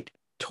gravitate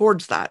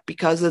towards that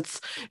because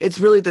it's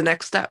really the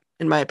next step,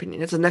 in my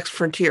opinion. It's the next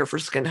frontier for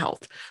skin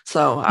health.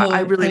 So I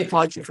Well, really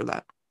applaud you for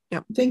that.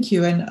 Yeah. thank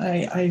you. And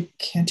I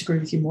can't agree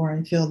with you more.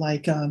 I feel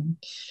like,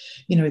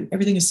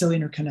 everything is so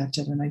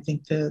interconnected. And I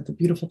think the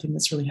beautiful thing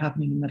that's really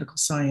happening in medical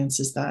science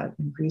is that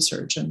in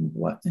research and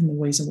in the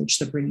ways in which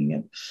they're bringing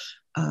it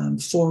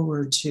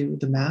forward to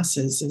the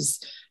masses is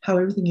how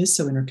everything is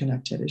so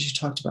interconnected, as you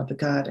talked about the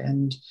gut.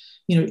 And,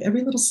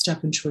 every little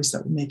step and choice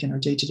that we make in our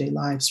day-to-day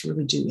lives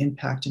really do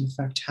impact and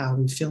affect how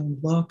we feel and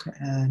look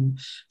and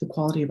the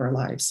quality of our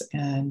lives.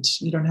 And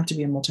you don't have to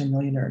be a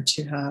multimillionaire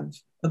to have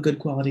a good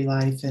quality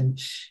life and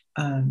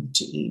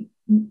to eat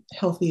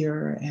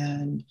healthier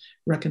and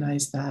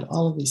recognize that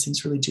all of these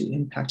things really do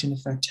impact and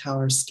affect how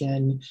our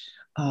skin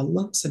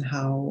looks and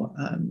how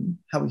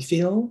we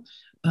feel.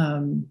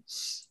 And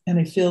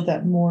I feel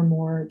that more and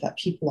more that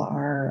people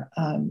are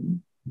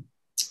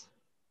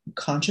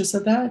conscious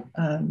of that.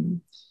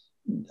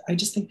 I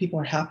just think people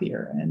are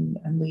happier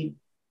and lead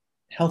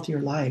healthier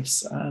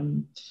lives.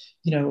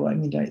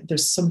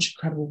 There's so much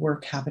incredible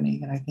work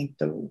happening. And I think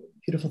the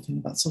beautiful thing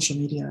about social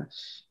media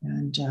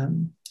and,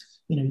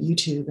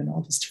 YouTube and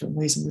all these different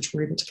ways in which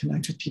we're able to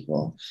connect with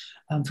people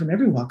from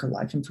every walk of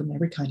life and from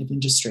every kind of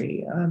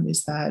industry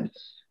is that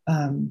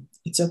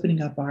it's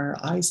opening up our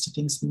eyes to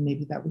things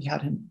maybe that we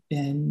hadn't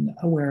been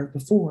aware of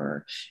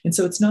before. And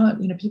so it's not,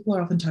 people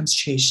are oftentimes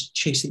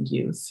chasing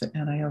youth.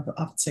 And I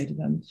often say to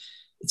them,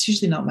 it's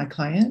usually not my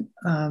client,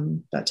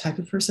 that type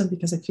of person,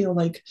 because I feel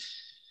like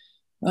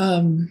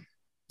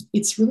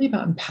it's really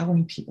about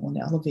empowering people and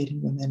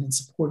elevating women and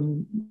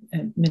supporting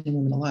men and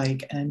women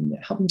alike and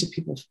helping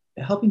people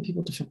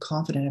to feel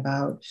confident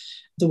about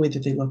the way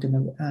that they look.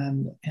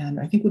 And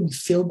I think when you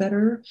feel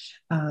better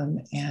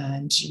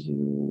and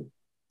you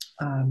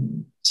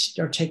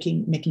are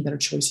making better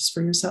choices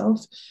for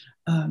yourself,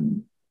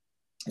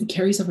 it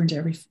carries over into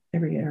every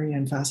area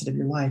and facet of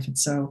your life. And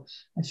so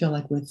I feel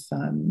like with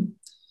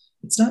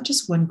it's not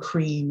just one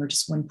cream or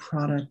just one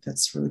product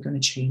that's really going to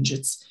change.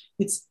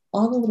 It's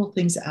all the little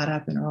things add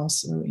up and are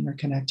also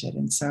interconnected.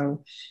 And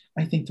so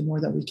I think the more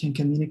that we can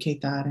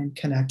communicate that and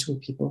connect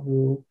with people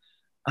who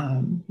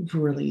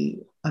really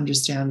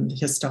understand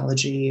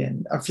histology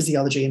and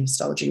physiology and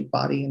histology of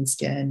body and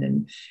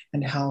skin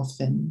and health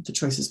and the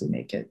choices we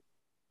make, it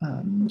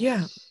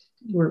Yeah.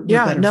 we're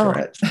Yeah. better No. for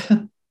it.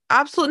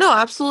 Absolutely, no,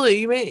 absolutely.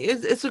 You mean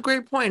it's a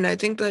great point. I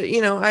think that,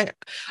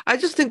 I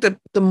just think that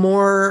the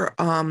more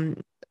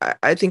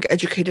I think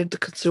educated the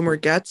consumer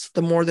gets,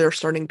 the more they're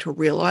starting to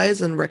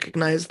realize and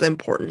recognize the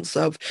importance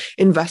of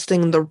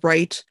investing in the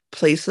right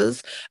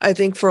places. I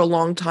think for a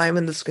long time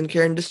in the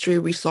skincare industry,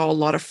 we saw a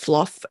lot of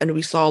fluff and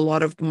we saw a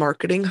lot of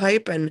marketing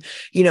hype, and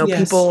Yes.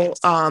 people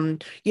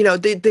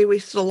they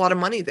wasted a lot of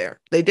money there.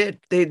 They did.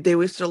 They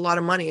wasted a lot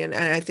of money, and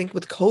I think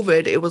with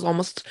COVID, it was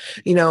almost,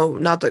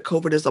 not that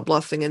COVID is a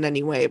blessing in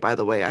any way, by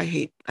the way. I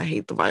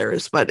hate the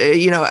virus, but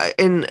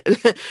in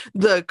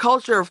the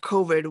culture of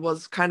COVID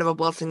was kind of a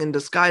blessing in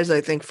disguise,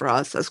 I think, for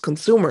us as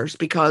consumers,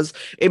 because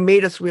it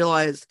made us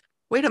realize,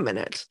 wait a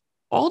minute,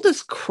 all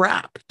this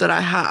crap that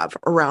I have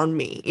around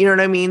me, you know what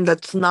I mean?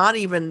 That's not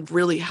even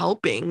really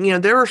helping.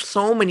 There are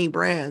so many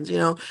brands,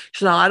 Chanel,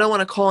 I don't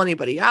want to call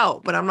anybody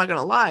out, but I'm not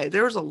gonna lie.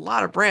 There was a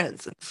lot of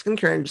brands in the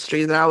skincare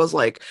industry that I was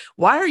like,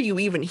 why are you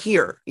even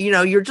here?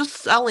 You're just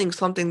selling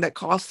something that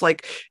costs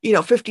like,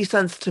 50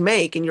 cents to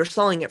make, and you're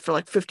selling it for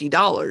like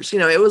 $50.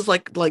 It was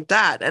like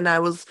that. And I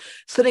was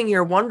sitting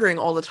here wondering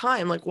all the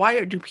time, like,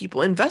 why do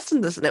people invest in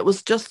this? And it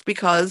was just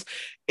because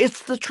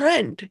it's the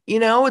trend.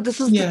 This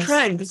is the Yes.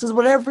 trend. This is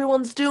what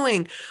everyone's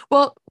doing.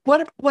 Well,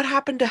 what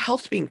happened to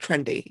health being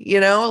trendy?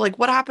 Like,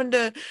 what happened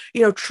to,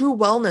 true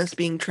wellness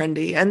being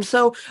trendy? And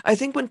so I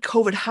think when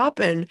COVID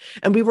happened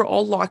and we were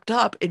all locked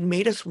up, it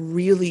made us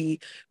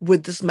really,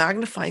 with this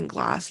magnifying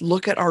glass,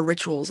 look at our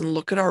rituals and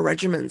look at our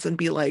regimens and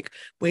be like,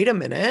 wait a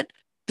minute,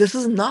 this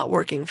is not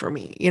working for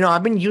me.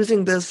 I've been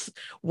using this,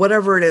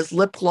 whatever it is,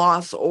 lip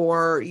gloss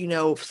or,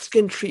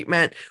 skin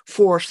treatment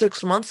for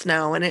 6 months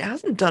now, and it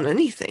hasn't done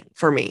anything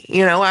for me.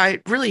 I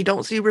really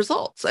don't see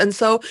results. And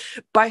so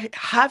by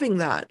having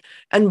that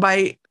and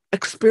by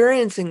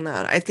experiencing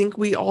that, I think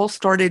we all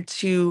started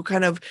to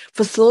kind of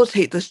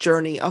facilitate this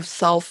journey of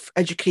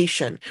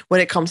self-education when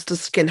it comes to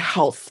skin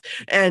health.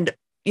 And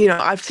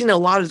I've seen a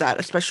lot of that,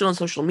 especially on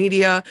social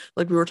media,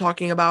 like we were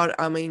talking about.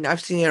 I mean,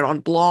 I've seen it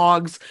on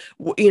blogs,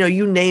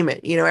 you name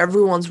it.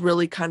 Everyone's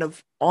really kind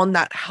of on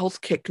that health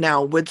kick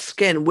now with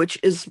skin, which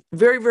is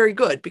very, very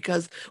good,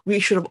 because we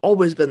should have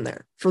always been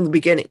there from the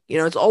beginning.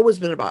 It's always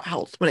been about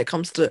health when it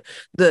comes to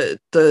the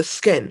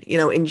skin,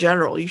 in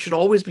general. You should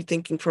always be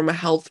thinking from a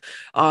health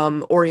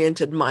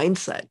oriented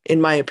mindset,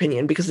 in my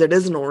opinion, because it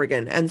is an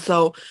organ. And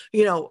so,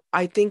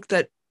 I think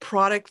that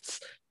products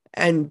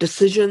and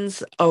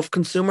decisions of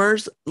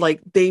consumers, like,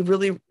 they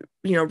really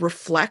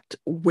reflect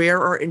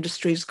where our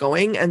industry is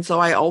going. And so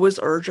I always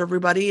urge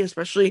everybody,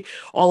 especially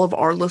all of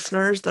our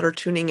listeners that are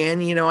tuning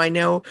in. I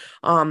know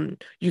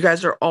you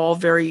guys are all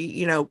very,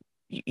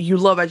 you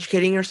love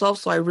educating yourself,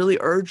 so I really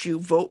urge you,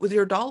 vote with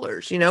your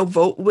dollars.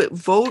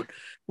 Vote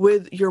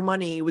with your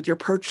money, with your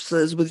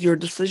purchases, with your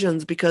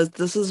decisions, because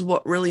this is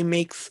what really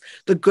makes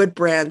the good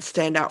brands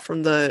stand out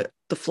from the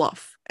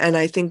fluff. And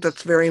I think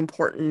that's very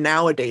important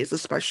nowadays,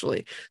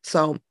 especially.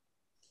 So,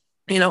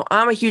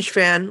 I'm a huge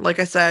fan, like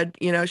I said,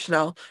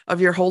 Chanel,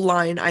 of your whole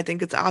line. I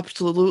think it's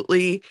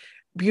absolutely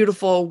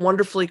beautiful,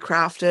 wonderfully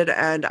crafted,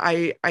 and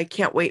I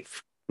can't wait,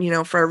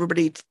 for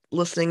everybody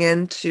listening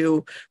in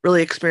to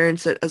really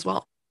experience it as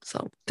well.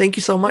 So, thank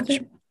you so Well, much.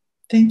 thank you.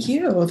 Thank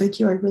you.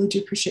 I really do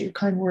appreciate your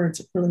kind words.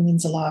 It really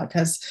means a lot,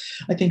 because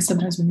I think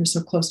sometimes when you're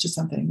so close to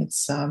something,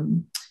 it's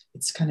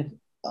kind of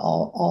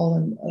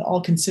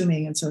all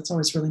consuming. And so it's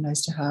always really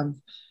nice to have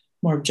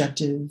more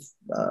objective,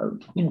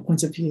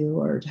 points of view,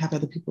 or to have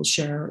other people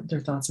share their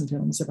thoughts and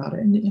feelings about it.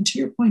 And to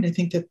your point, I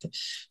think that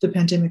the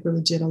pandemic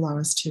really did allow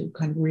us to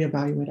kind of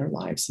reevaluate our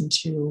lives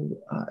into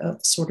a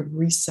sort of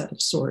reset of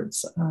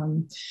sorts.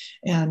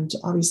 And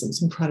obviously, it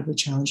was incredibly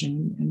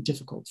challenging and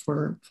difficult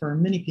for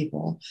many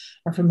people,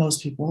 or for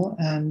most people.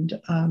 And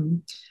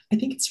I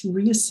think it's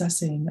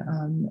reassessing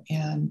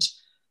and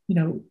you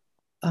know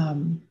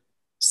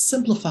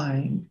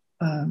simplifying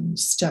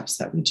steps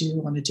that we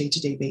do on a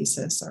day-to-day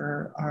basis,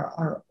 or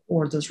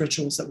those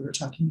rituals that we were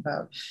talking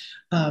about,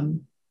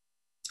 um,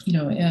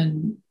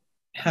 and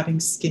having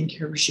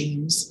skincare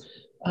regimes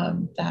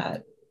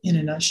that, in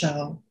a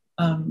nutshell,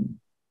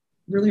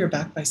 really are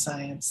backed by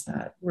science,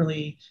 that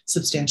really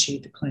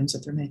substantiate the claims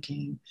that they're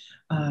making,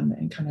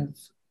 and kind of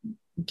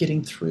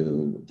getting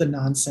through the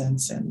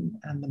nonsense and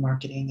the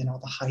marketing and all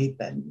the hype,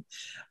 and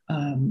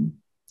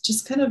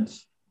just kind of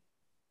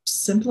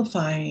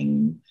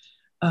simplifying,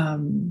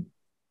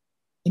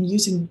 and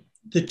using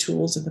the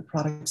tools and the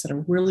products that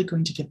are really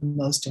going to give the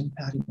most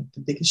impact and make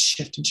the biggest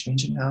shift and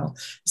change in how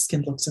the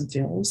skin looks and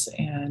feels.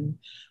 And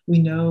we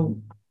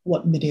know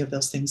what many of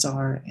those things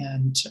are.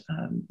 And,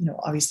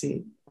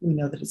 obviously, we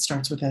know that it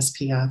starts with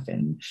SPF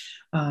and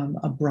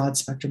a broad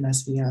spectrum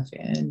SPF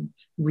and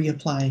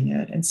reapplying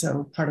it. And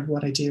so part of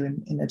what I do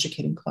in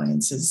educating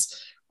clients is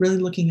really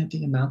looking at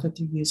the amount that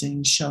they're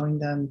using, showing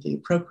them the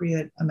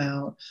appropriate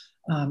amount,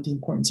 the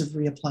importance of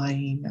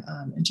reapplying,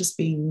 and just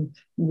being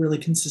really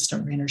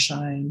consistent rain or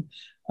shine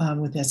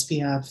with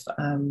SPF,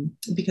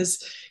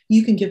 because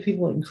you can give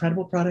people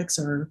incredible products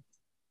or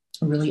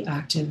really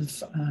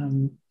active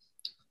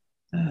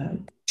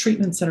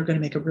treatments that are going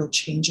to make a real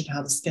change in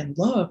how the skin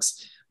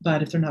looks.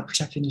 But if they're not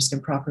protecting your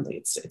skin properly,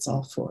 it's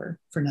all for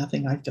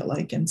nothing, I feel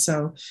like. And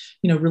so,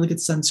 really good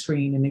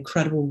sunscreen and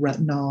incredible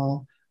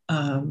retinol.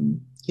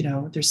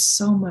 There's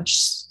so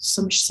much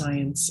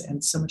science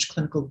and so much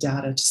clinical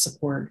data to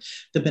support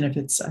the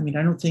benefits. I mean,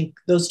 I don't think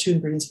those two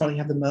ingredients probably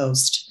have the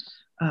most,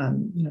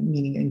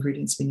 meaning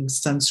ingredients, meaning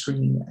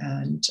sunscreen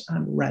and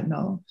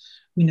retinol.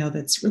 We know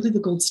that's really the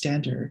gold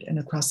standard, and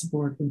across the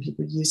board, when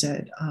people use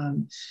it,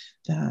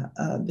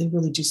 that they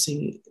really do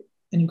see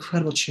an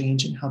incredible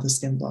change in how the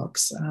skin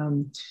looks.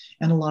 And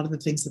a lot of the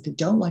things that they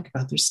don't like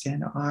about their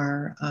skin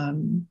are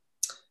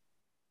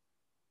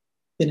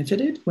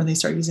benefited when they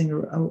start using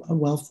a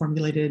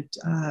well-formulated,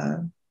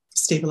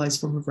 stabilized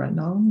form of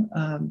retinol.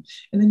 And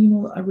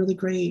then, a really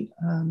great,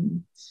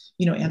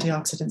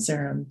 antioxidant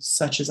serum,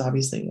 such as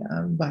obviously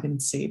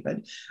vitamin C. But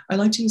I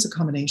like to use a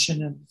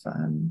combination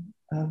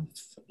of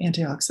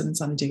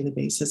antioxidants on a daily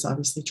basis.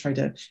 Obviously, try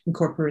to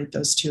incorporate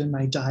those two in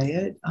my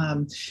diet. I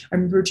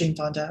remember Jane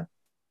Fonda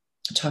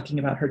talking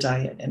about her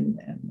diet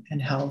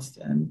and health,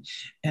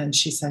 and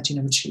she said,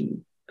 when she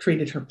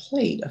created her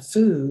plate of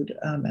food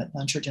at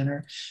lunch or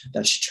dinner,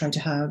 that she tried to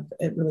have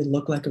it really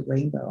look like a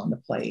rainbow on the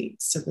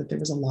plate, so that there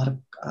was a lot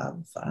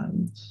of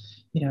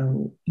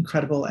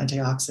incredible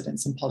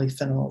antioxidants and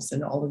polyphenols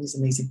and all of these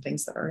amazing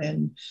things that are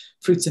in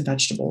fruits and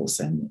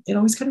vegetables. And it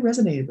always kind of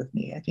resonated with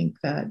me. I think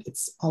that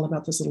it's all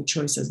about those little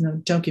choices. No,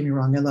 don't get me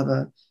wrong, I love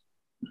a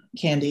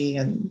candy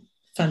and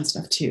fun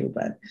stuff too,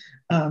 but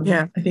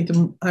Yeah, I think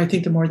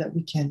the more that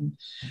we can,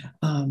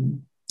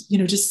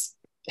 just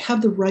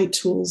have the right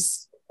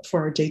tools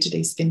for our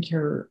day-to-day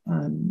skincare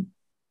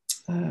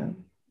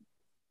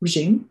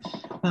regime,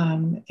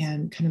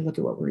 and kind of look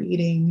at what we're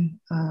eating,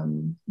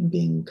 and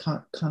being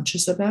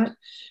conscious of that.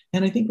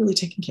 And I think really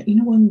taking care,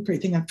 one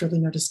great thing I've really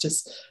noticed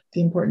is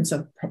the importance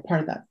of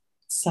part of that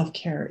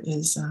self-care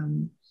is,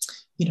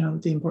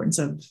 the importance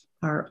of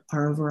our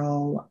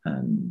overall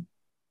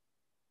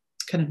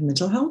kind of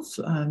mental health,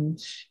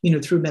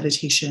 through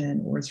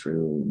meditation or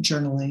through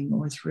journaling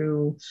or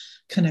through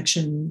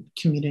connection,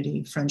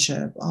 community,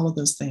 friendship, all of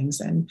those things.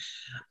 And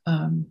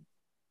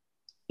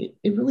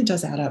it really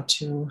does add up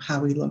to how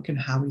we look and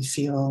how we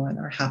feel and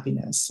our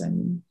happiness.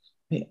 And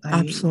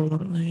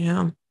absolutely.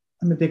 Yeah.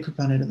 I'm a big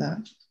proponent of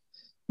that.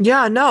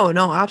 Yeah, no,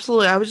 no,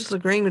 absolutely. I was just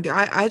agreeing with you.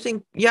 I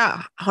think,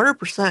 yeah,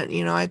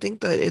 100%. I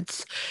think that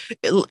it's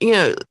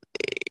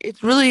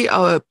really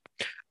a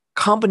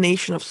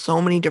combination of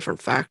so many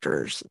different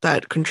factors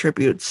that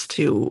contributes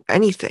to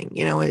anything,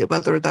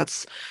 whether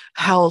that's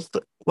health,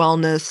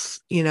 wellness,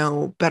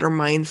 better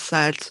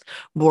mindset,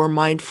 more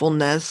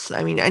mindfulness.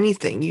 I mean,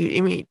 anything.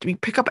 You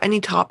pick up any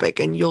topic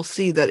and you'll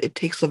see that it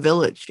takes a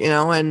village,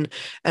 and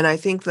I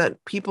think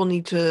that people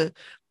need to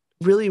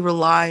really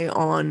rely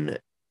on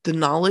the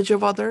knowledge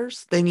of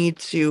others. They need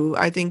to,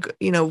 I think,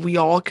 we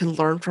all can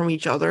learn from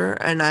each other.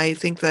 And I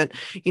think that,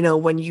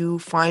 when you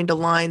find a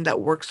line that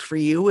works for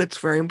you, it's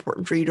very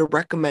important for you to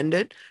recommend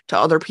it to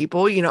other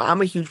people.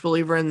 I'm a huge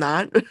believer in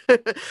that.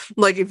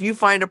 Like if you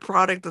find a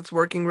product that's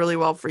working really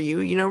well for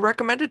you,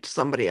 recommend it to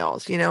somebody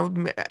else,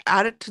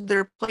 add it to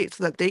their plate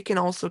so that they can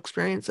also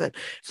experience it.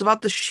 It's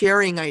about the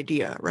sharing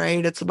idea,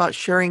 right? It's about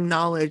sharing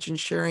knowledge and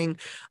sharing,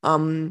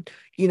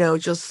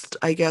 just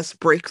I guess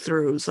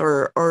breakthroughs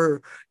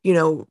or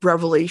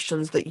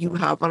revelations that you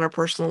have on a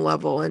personal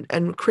level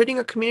and creating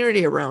a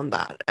community around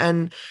that.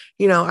 And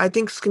I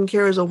think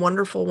skincare is a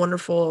wonderful,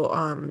 wonderful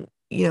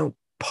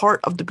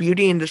part of the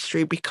beauty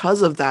industry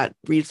because of that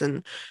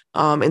reason,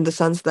 in the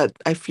sense that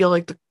I feel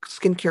like the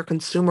skincare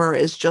consumer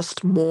is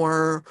just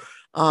more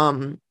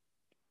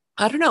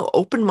I don't know,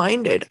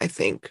 open-minded, I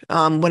think.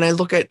 When I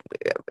look at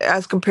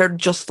as compared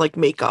to just like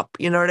makeup,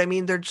 you know what I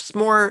mean? They're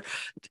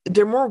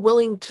more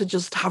willing to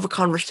just have a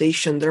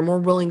conversation. They're more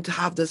willing to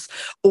have this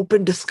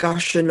open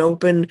discussion,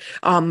 open,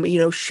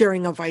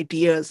 sharing of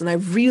ideas. And I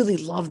really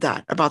love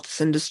that about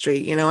this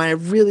industry, and I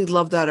really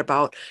love that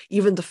about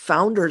even the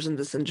founders in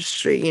this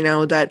industry,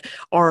 that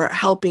are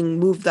helping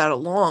move that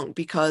along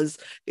because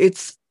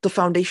it's the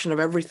foundation of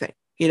everything.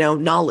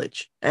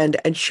 Knowledge and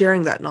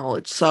sharing that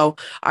knowledge. So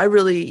I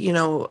really,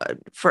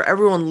 for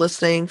everyone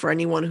listening, for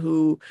anyone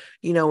who,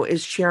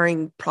 is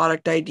sharing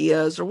product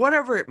ideas or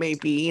whatever it may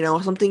be,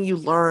 something you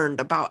learned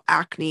about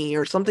acne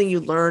or something you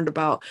learned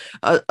about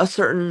a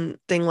certain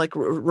thing like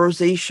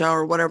rosacea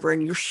or whatever,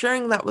 and you're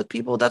sharing that with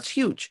people, that's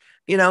huge.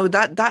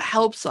 That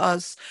helps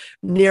us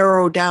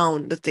narrow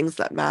down the things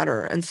that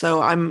matter. And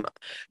so I'm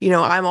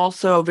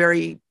also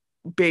very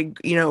big,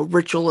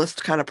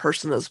 ritualist kind of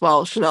person as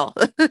well, Chanel.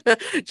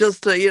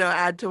 Just to,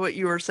 add to what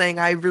you were saying,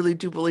 I really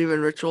do believe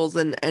in rituals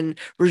and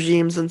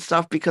regimes and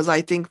stuff because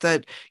I think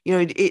that,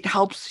 it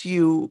helps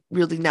you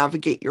really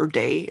navigate your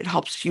day. It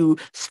helps you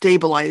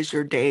stabilize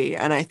your day.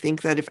 And I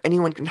think that if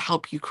anyone can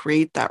help you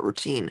create that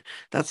routine,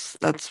 that's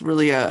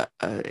really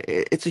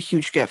it's a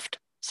huge gift.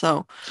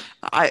 So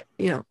I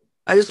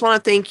just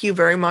want to thank you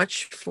very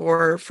much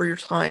for your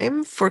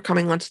time, for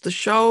coming onto the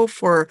show,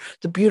 for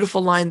the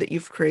beautiful line that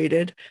you've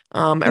created.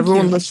 Thank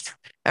you.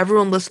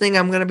 Everyone listening,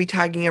 I'm going to be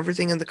tagging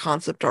everything in the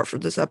concept art for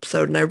this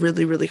episode, and I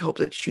really, really hope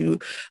that you,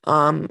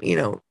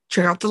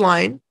 check out the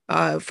line,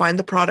 find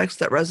the products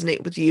that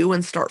resonate with you,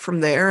 and start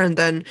from there, and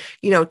then,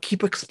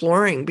 keep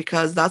exploring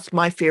because that's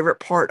my favorite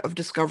part of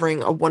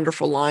discovering a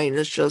wonderful line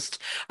is just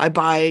I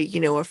buy,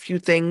 a few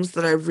things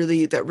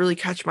that really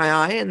catch my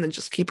eye, and then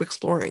just keep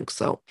exploring.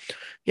 So,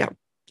 yeah,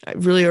 I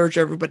really urge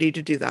everybody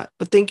to do that.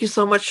 But thank you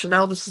so much,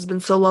 Chanel. This has been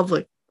so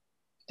lovely.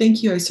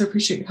 Thank you. I so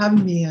appreciate you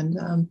having me, and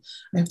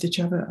I hope that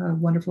you have a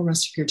wonderful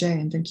rest of your day.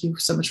 And thank you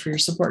so much for your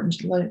support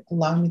and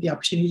allowing me the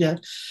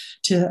opportunity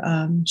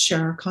to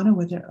share Kana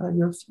with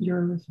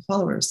your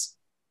followers,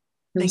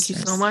 your Thank you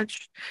so listeners.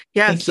 much.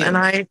 Thank Yes, and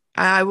you.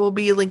 I will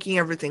be linking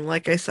everything,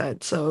 like I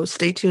said. So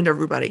stay tuned,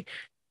 everybody.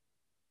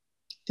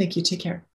 Thank you. Take care.